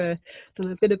a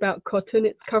bit about cotton.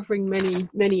 It's covering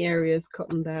many areas,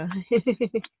 cotton there.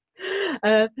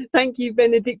 Thank you,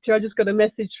 Benedicta. I just got a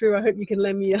message through. I hope you can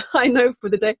lend me a high note for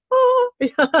the day. Oh,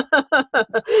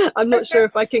 I'm not sure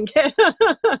if I can get.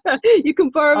 You can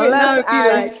borrow it now if you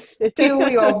like. Steal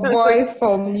your voice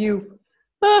from you.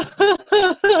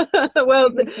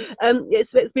 Well,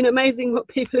 it's been amazing what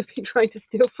people have been trying to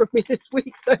steal from me this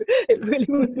week, so it really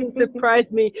wouldn't surprise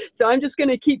me. So I'm just going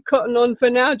to keep cotton on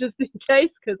for now, just in case,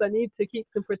 because I need to keep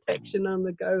some protection on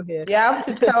the go here. You have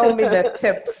to tell me the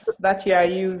tips that you are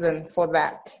using for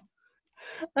that.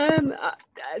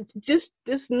 Just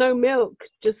no milk.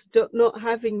 Just not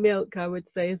having milk, I would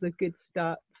say, is a good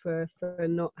start for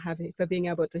being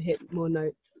able to hit more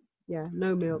notes. Yeah,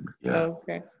 no milk. Yeah.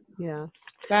 Okay. Yeah.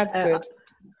 That's good.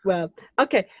 Well,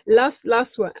 okay. Last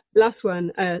one.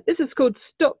 This is called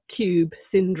stock cube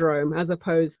syndrome as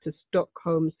opposed to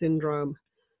Stockholm syndrome.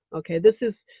 Okay, this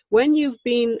is when you've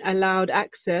been allowed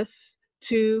access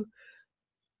to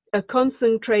a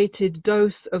concentrated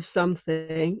dose of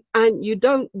something and you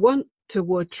don't want to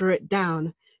water it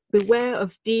down. Beware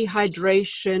of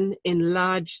dehydration in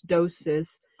large doses.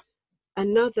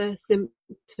 Another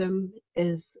symptom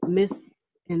is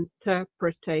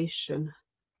misinterpretation.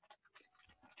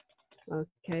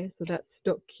 Okay, so that's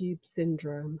stock cube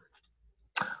syndrome.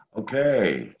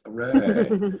 Okay, all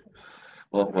right.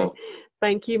 Well,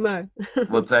 thank you, Mo.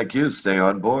 Well, thank you. Stay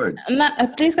on board.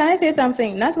 Please, can I say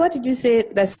something? That's what did you say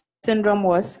the syndrome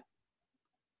was?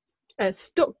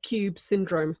 Stock cube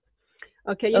syndrome.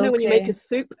 Okay, you know when you make a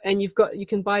soup and you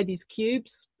can buy these cubes,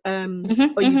 and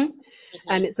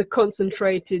it's a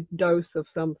concentrated dose of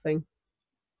something.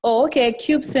 Oh, okay,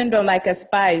 cube syndrome, like a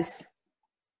spice.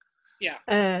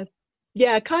 Yeah.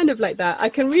 Yeah, kind of like that. I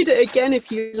can read it again if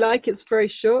you like. It's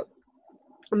very short.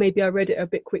 Or maybe I read it a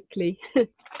bit quickly.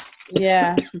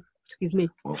 Yeah. Excuse me.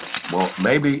 Well,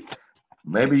 maybe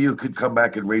you could come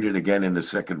back and read it again in the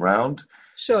second round.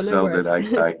 Sure. So that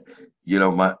I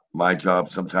my job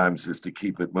sometimes is to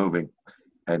keep it moving,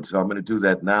 and so I'm going to do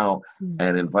that now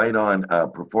and invite on a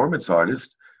performance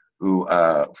artist who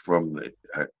from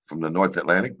the North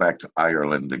Atlantic back to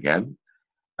Ireland again.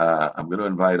 I'm going to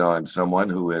invite on someone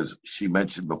who, as she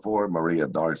mentioned before, Maria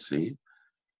Darcy,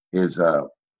 is her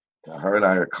and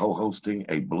I are co-hosting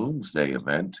a Bloomsday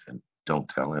event, and don't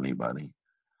tell anybody.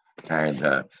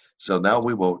 And so now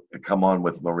we will come on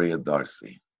with Maria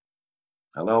Darcy.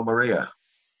 Hello, Maria.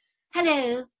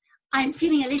 Hello. I'm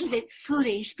feeling a little bit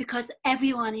foolish because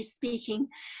everyone is speaking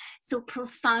so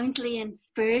profoundly and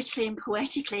spiritually and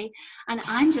poetically, and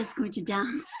I'm just going to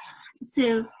dance.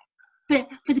 So, but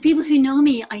for the people who know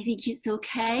me, I think it's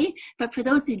okay. But for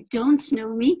those who don't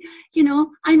know me,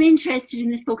 I'm interested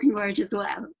in the spoken word as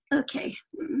well. Okay.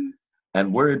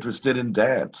 And we're interested in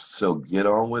dance, so get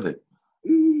on with it.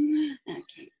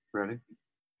 Okay. Ready?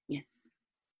 Yes.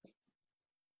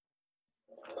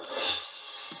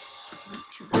 That's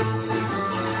too bad.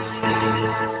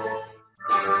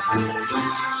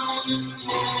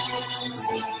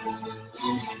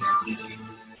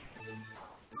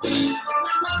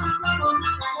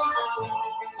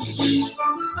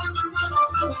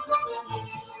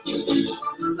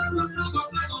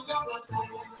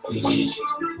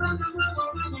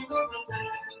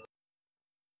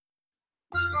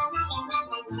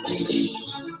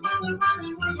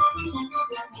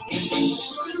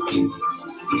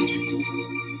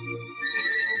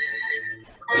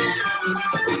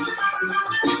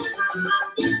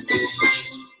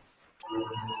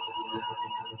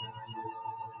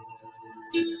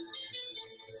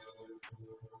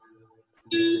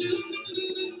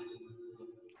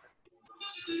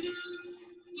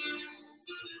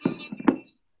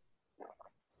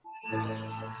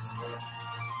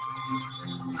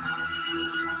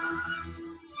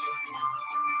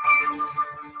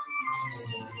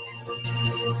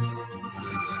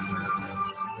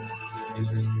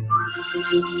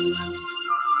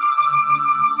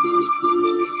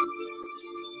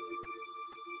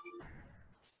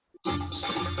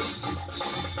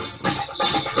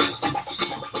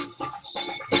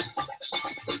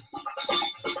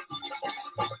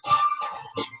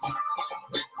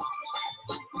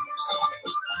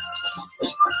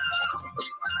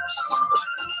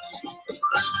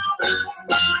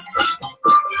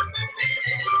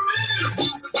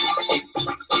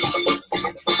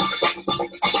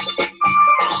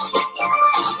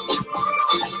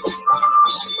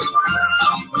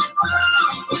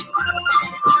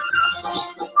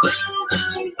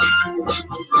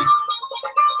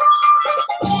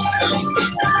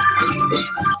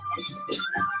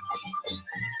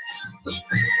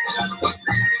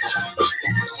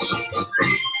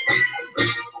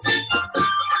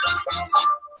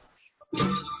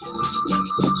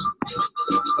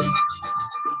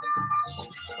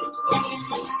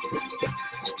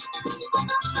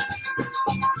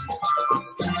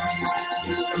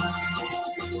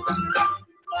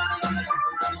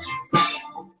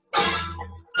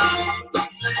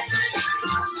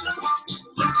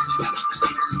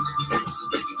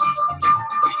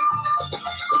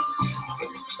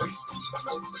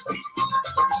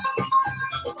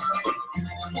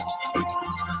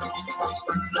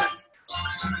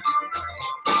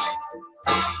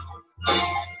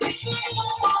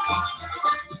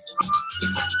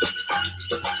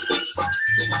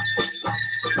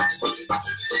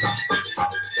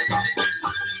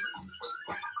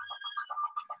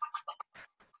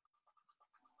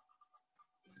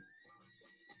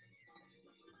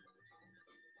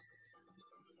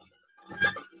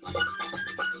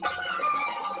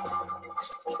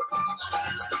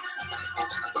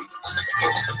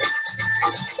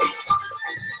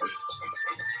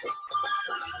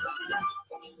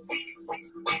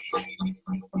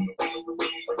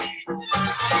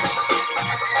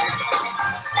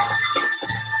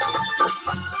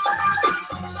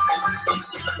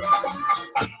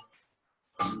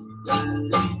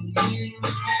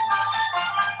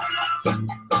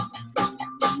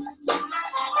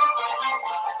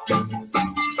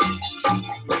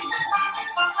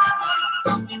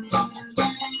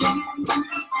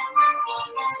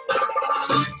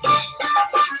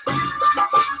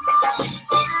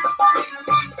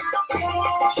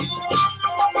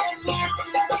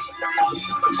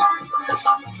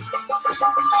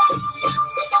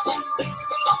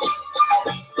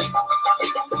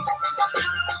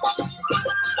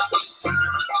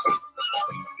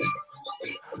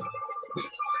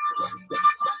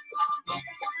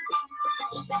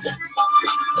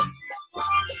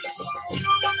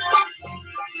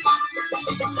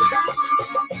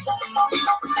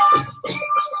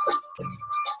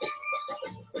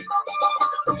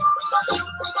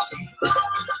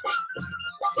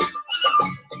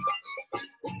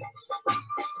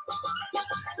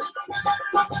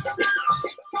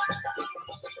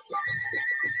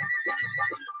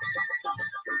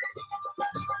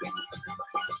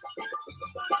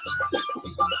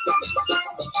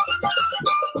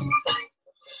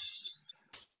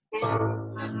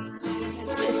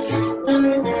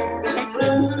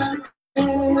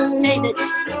 David.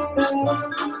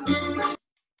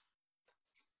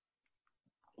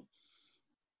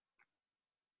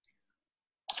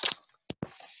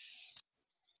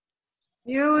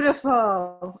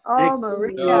 Beautiful. Oh,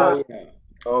 Maria. Oh, yeah.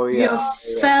 Oh, yeah.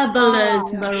 You're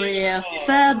fabulous, Maria.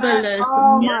 Fabulous.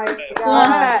 Oh my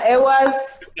God. It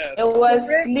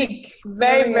was slick.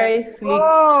 Very, very slick.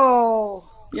 Oh.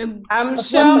 I'm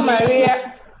sure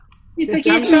Maria. You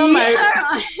forgive I'm sure me.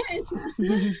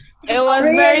 Maria. It was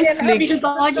Maria, very you're slick. having a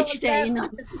body today,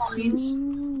 not this point.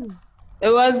 It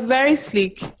was very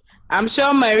slick. I'm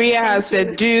sure Maria has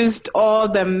seduced all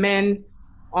the men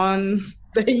on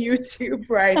the YouTube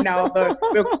right now, the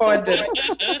recorded.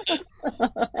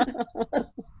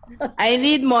 I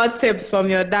need more tips from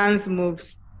your dance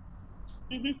moves.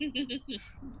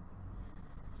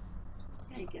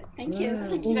 Very good. Thank you.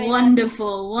 Thank you very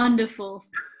Wonderful, wonderful.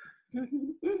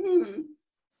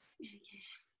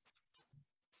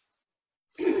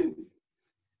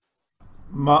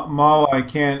 Mo, we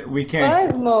can't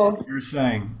Where's hear Mo? what you're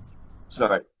saying.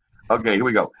 Sorry. Okay, here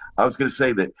we go. I was going to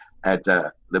say that at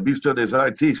the Bistro des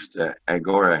Artistes,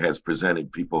 Angora has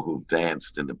presented people who've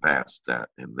danced in the past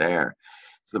in there.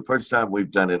 It's the first time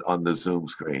we've done it on the Zoom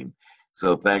screen.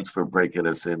 So thanks for breaking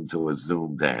us into a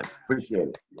Zoom dance. Appreciate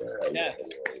it. Yes.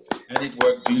 And it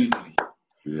worked beautifully.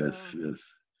 Yes, yes.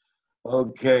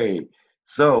 Okay.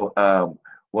 So,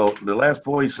 well, the last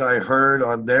voice I heard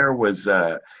on there was,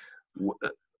 Rhett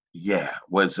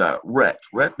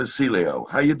Basilio.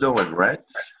 How you doing, Rhett?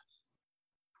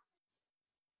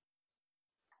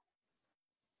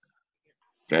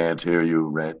 Can't hear you,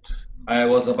 Rhett. I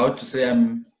was about to say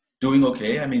I'm doing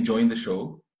okay. I'm enjoying the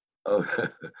show. Oh,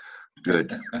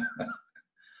 good.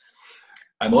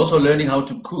 I'm also learning how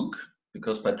to cook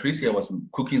because Patricia was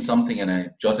cooking something and I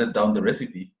jotted down the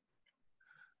recipe.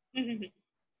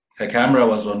 Her camera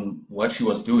was on what she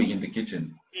was doing in the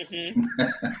kitchen.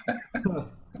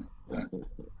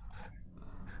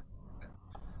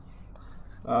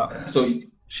 So,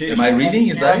 am I reading?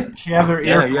 Is that? She has her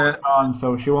earphones on,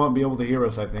 so she won't be able to hear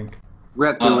us, I think.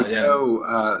 Rhett,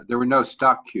 there were no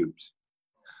stock cubes.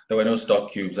 There were no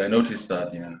stock cubes. I noticed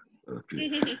that. Yeah.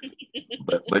 Okay.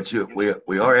 But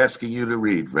we are asking you to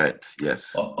read, Rhett.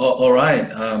 Yes. All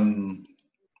right.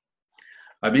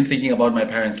 I've been thinking about my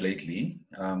parents lately.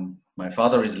 My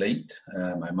father is late.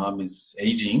 My mom is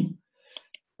aging.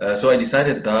 So I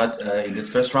decided that in this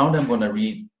first round, I'm going to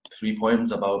read 3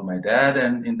 poems about my dad,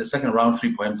 and in the second round,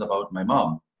 3 poems about my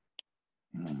mom.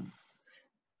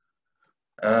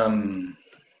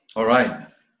 All right.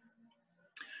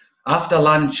 After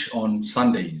lunch on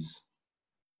Sundays.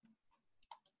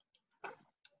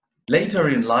 Later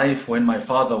in life, when my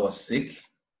father was sick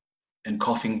and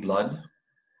coughing blood,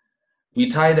 we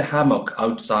tied a hammock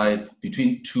outside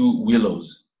between 2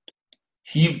 willows,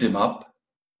 heaved him up,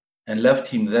 and left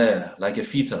him there like a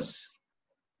fetus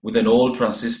with an old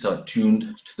transistor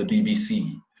tuned to the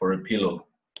BBC for a pillow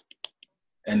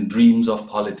and dreams of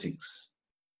politics.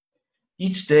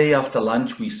 Each day after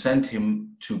lunch, we sent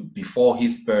him to before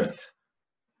his birth,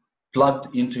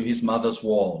 plugged into his mother's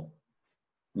wall,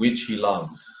 which he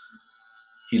loved.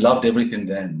 He loved everything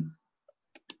then,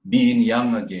 being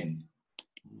young again.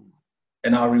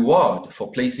 And our reward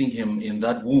for placing him in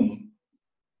that womb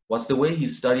was the way he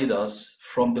studied us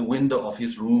from the window of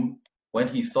his room when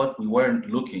he thought we weren't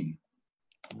looking.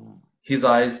 His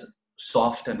eyes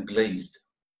soft and glazed,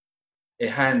 a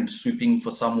hand sweeping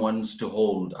for someone's to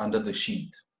hold under the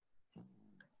sheet.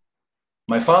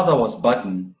 My father was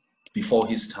Button before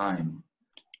his time,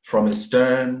 from a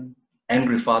stern,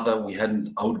 angry father we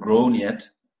hadn't outgrown yet,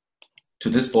 to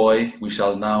this boy we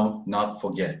shall now not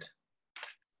forget.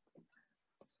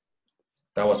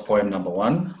 That was poem number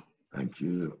 1. Thank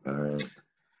you.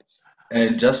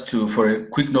 And just for a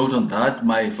quick note on that,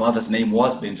 my father's name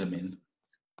was Benjamin,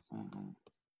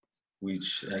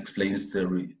 which explains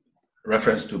the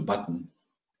reference to Button.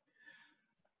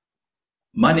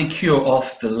 Manicure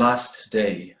off the last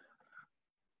day.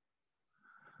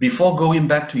 Before going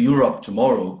back to Europe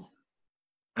tomorrow,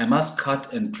 I must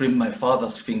cut and trim my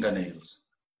father's fingernails.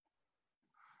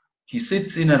 He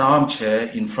sits in an armchair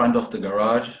in front of the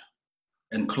garage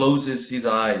and closes his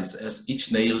eyes as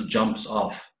each nail jumps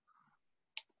off.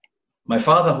 My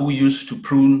father, who used to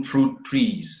prune fruit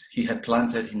trees he had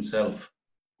planted himself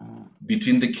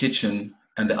between the kitchen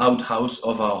and the outhouse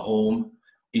of our home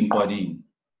in Guadin,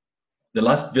 the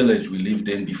last village we lived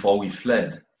in before we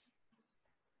fled,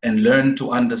 and learned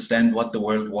to understand what the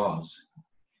world was.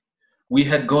 We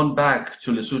had gone back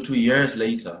to Lesotho years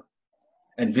later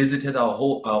and visited our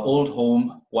old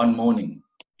home one morning.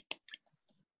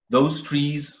 Those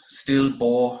trees still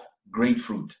bore great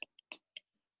fruit.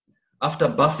 After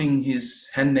buffing his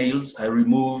hand nails, I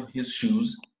remove his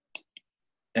shoes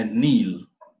and kneel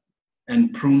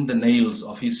and prune the nails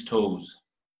of his toes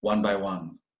one by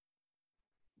one.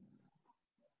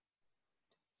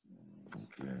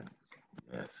 Okay.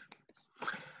 Yes.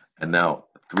 And now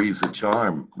 3's a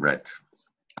charm, Rhett.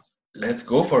 Let's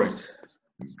go for it.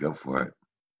 Go for it.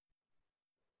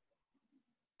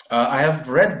 I have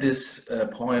read this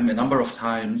poem a number of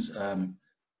times,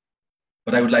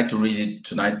 but I would like to read it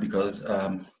tonight because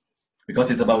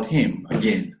it's about him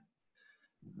again.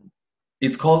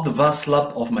 It's called The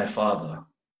Vaslap of My Father.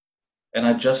 And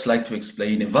I'd just like to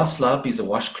explain. A vaslap is a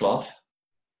washcloth.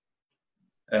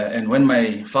 And when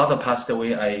my father passed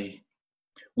away,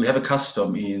 we have a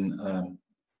custom in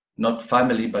not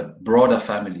family, but broader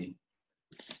family,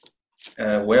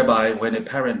 whereby when a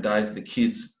parent dies, the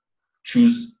kids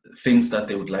choose things that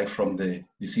they would like from the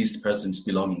deceased person's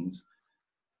belongings.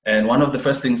 And one of the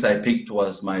first things I picked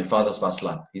was my father's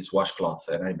vaslap, his washcloth,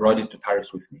 and I brought it to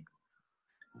Paris with me.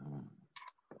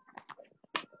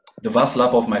 The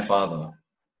vaslap of my father.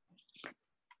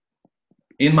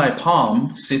 In my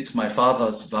palm sits my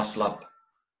father's vaslap,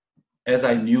 as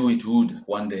I knew it would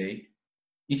one day,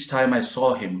 each time I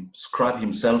saw him scrub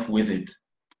himself with it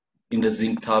in the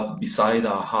zinc tub beside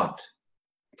our hut,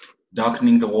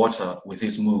 darkening the water with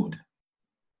his mood.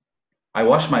 I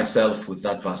wash myself with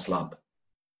that vaslap,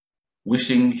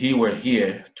 wishing he were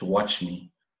here to watch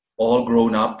me, all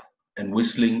grown up and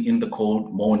whistling in the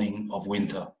cold morning of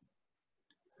winter.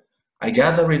 I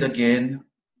gather it again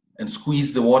and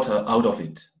squeeze the water out of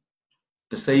it,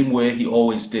 the same way he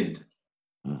always did,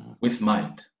 with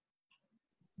might.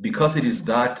 Because it is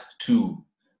that, too,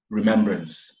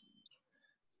 remembrance.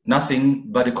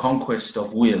 Nothing but a conquest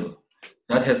of will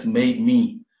that has made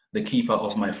me the keeper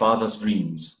of my father's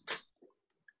dreams.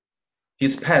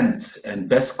 His pants and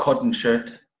best cotton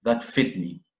shirt that fit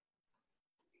me.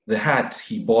 The hat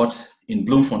he bought in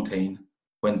Bloemfontein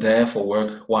when there for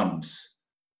work once.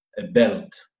 A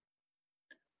belt.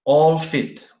 All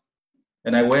fit,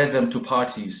 and I wear them to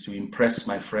parties to impress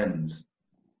my friends.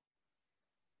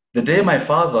 The day my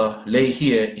father lay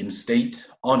here in state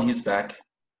on his back,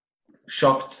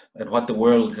 shocked at what the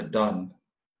world had done,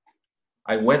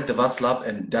 I wet the vaslap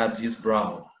and dabbed his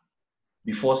brow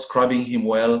before scrubbing him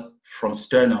well from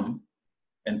sternum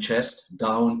and chest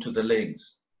down to the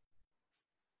legs.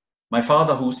 My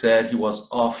father who said he was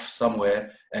off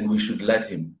somewhere and we should let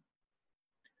him.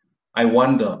 I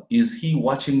wonder, is he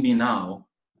watching me now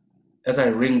as I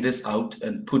wring this out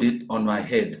and put it on my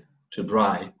head to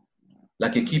dry,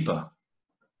 like a keeper,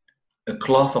 a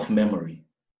cloth of memory.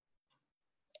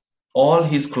 All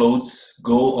his clothes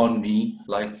go on me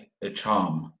like a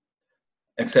charm,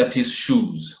 except his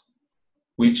shoes,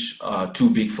 which are too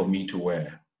big for me to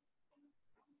wear.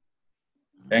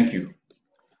 Thank you.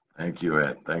 Thank you,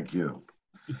 Ed. Thank you.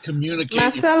 You communicate.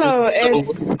 Marcelo,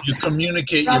 you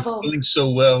communicate your feelings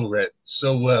so well, Rhett.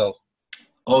 So well.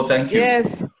 Oh, thank you.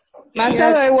 Yes,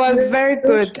 Marcelo, it was very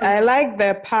good. I like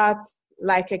the part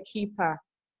like a keeper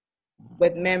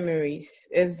with memories.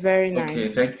 It's very nice. Okay,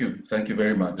 thank you. Thank you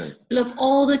very much. Love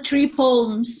all the 3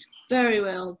 poems. Very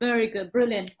well. Very good.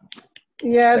 Brilliant.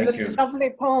 Yeah, Thank the you.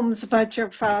 lovely poems about your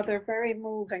father. Very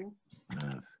moving.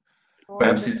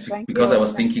 Perhaps it's because I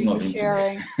was thinking of him.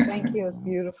 Sharing. Thank you. It's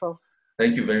beautiful.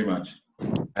 Thank you very much.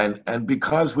 And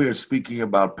because we are speaking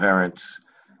about parents,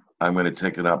 I'm going to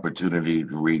take an opportunity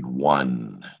to read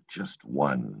one, just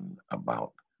one,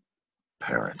 about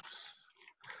parents.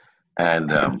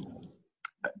 And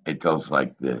it goes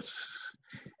like this.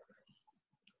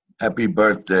 Happy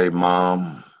birthday,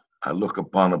 Mom. I look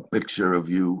upon a picture of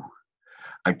you.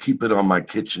 I keep it on my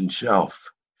kitchen shelf.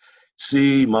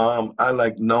 See, Mom, I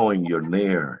like knowing you're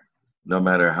near, no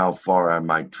matter how far I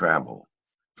might travel,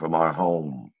 from our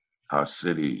home, our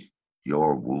city,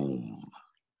 your womb.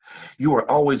 You are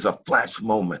always a flash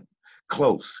moment,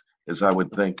 close as I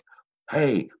would think,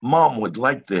 hey, Mom would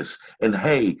like this, and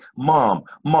hey, Mom,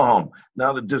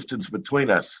 now the distance between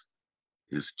us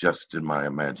is just in my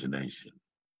imagination.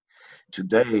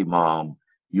 Today, Mom,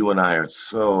 you and I are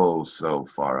so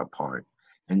far apart,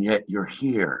 and yet you're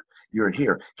here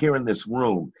in this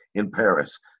room in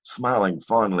Paris, smiling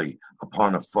fondly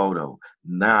upon a photo.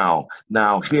 Now,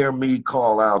 hear me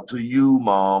call out to you,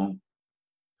 Mom.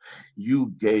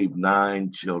 You gave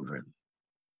 9 children.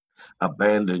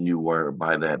 Abandoned you were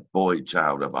by that boy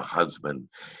child of a husband.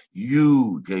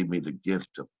 You gave me the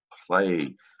gift of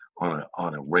play on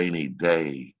a rainy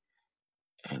day.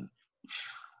 And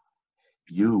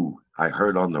you, I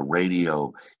heard on the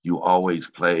radio, you always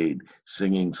played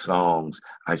singing songs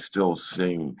I still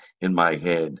sing in my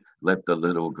head, Let the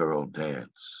Little Girl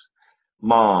Dance.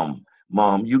 Mom,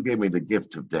 you gave me the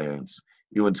gift of dance.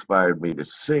 You inspired me to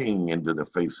sing into the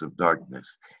face of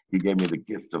darkness. You gave me the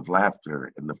gift of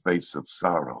laughter in the face of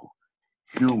sorrow,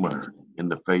 humor in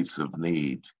the face of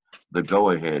need, the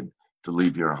go-ahead to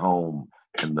leave your home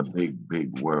and the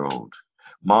big world.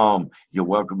 Mom, you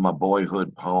welcomed my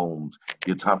boyhood poems.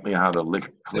 You taught me how to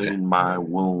lick clean my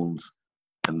wounds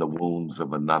and the wounds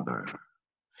of another.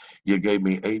 You gave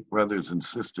me 8 brothers and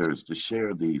sisters to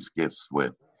share these gifts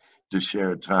with, to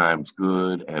share times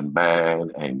good and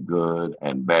bad and good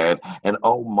and bad. And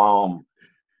oh, Mom,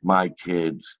 my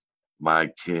kids,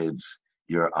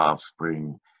 your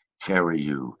offspring, carry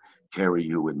you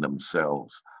in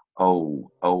themselves.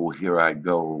 Oh, here I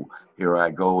go.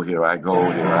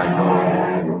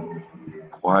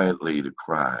 Quietly to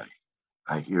cry.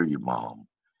 I hear you, Mom.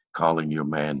 calling your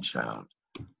man-child.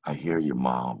 I hear you,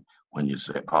 Mom, when you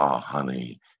say, "Oh,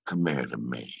 honey, come here to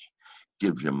me.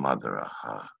 Give your mother a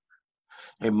hug."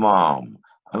 Hey, Mom,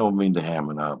 I don't mean to ham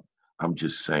it up. I'm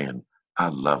just saying, I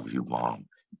love you, Mom,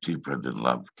 deeper than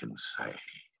love can say.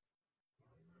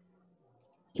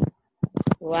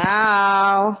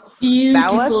 Wow. Beautiful,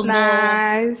 That was Mo.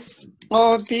 nice.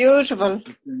 Oh, beautiful.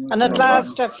 And at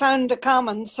last I found a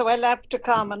comment, so I left a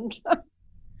comment. That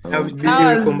was That was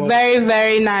beautiful, Mo. very,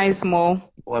 very nice, Mo.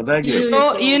 Well, thank you.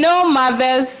 So, you know,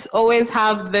 mothers always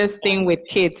have this thing with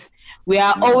kids. We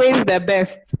are always the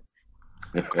best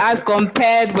as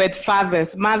compared with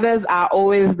fathers. Mothers are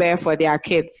always there for their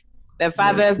kids. The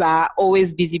fathers are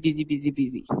always busy, busy, busy,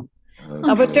 busy.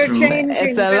 Oh, but they're changing.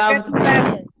 It's a They're love. getting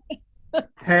better.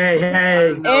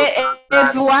 Hey.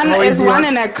 It's one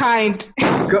in a kind.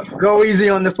 Go easy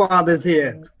on the fathers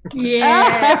here.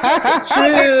 Yeah,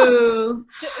 true.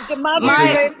 The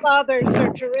mother's fathers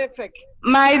are terrific.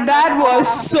 My dad was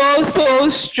so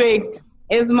strict.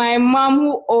 It's my mom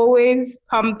who always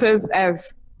pampers us.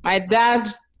 My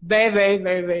dad's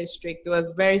very strict. He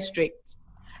was very strict.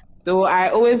 So I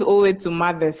always owe it to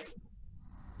mothers.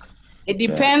 It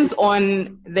depends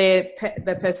on the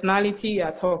personality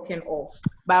you're talking of.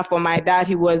 But for my dad,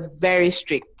 he was very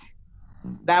strict.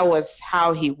 That was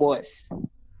how he was.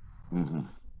 Mm-hmm.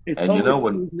 It's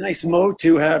always nice, Mo,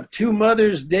 to have 2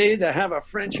 Mother's Day, to have a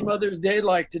French Mother's Day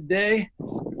like today,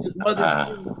 which is Mother's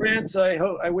Day in France.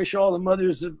 I wish all the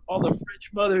mothers, all the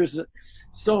French mothers,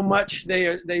 so much.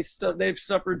 They've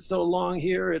suffered so long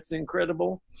here. It's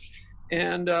incredible.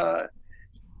 And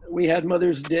we had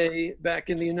Mother's Day back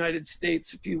in the United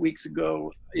States a few weeks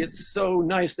ago. It's so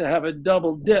nice to have a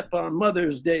double dip on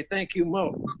Mother's Day. Thank you,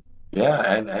 Mo. Yeah,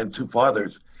 and to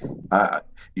fathers.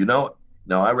 You know,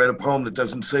 now I read a poem that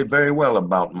doesn't say very well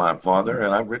about my father,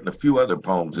 and I've written a few other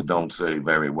poems that don't say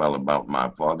very well about my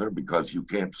father, because you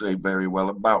can't say very well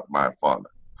about my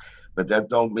father. But that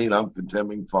don't mean I'm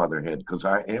condemning fatherhood, because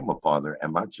I am a father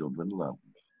and my children love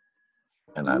me.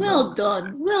 And I Well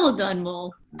done,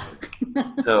 Mo.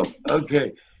 So,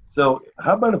 okay. So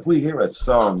how about if we hear a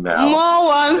song now? Mo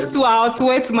wants to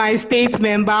outwit my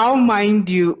statement, but I'll mind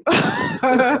you.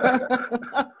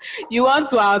 You want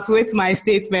to outwit my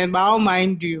statement, but I'll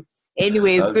mind you.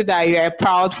 Anyway, it's good that you're a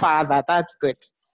proud father. That's good.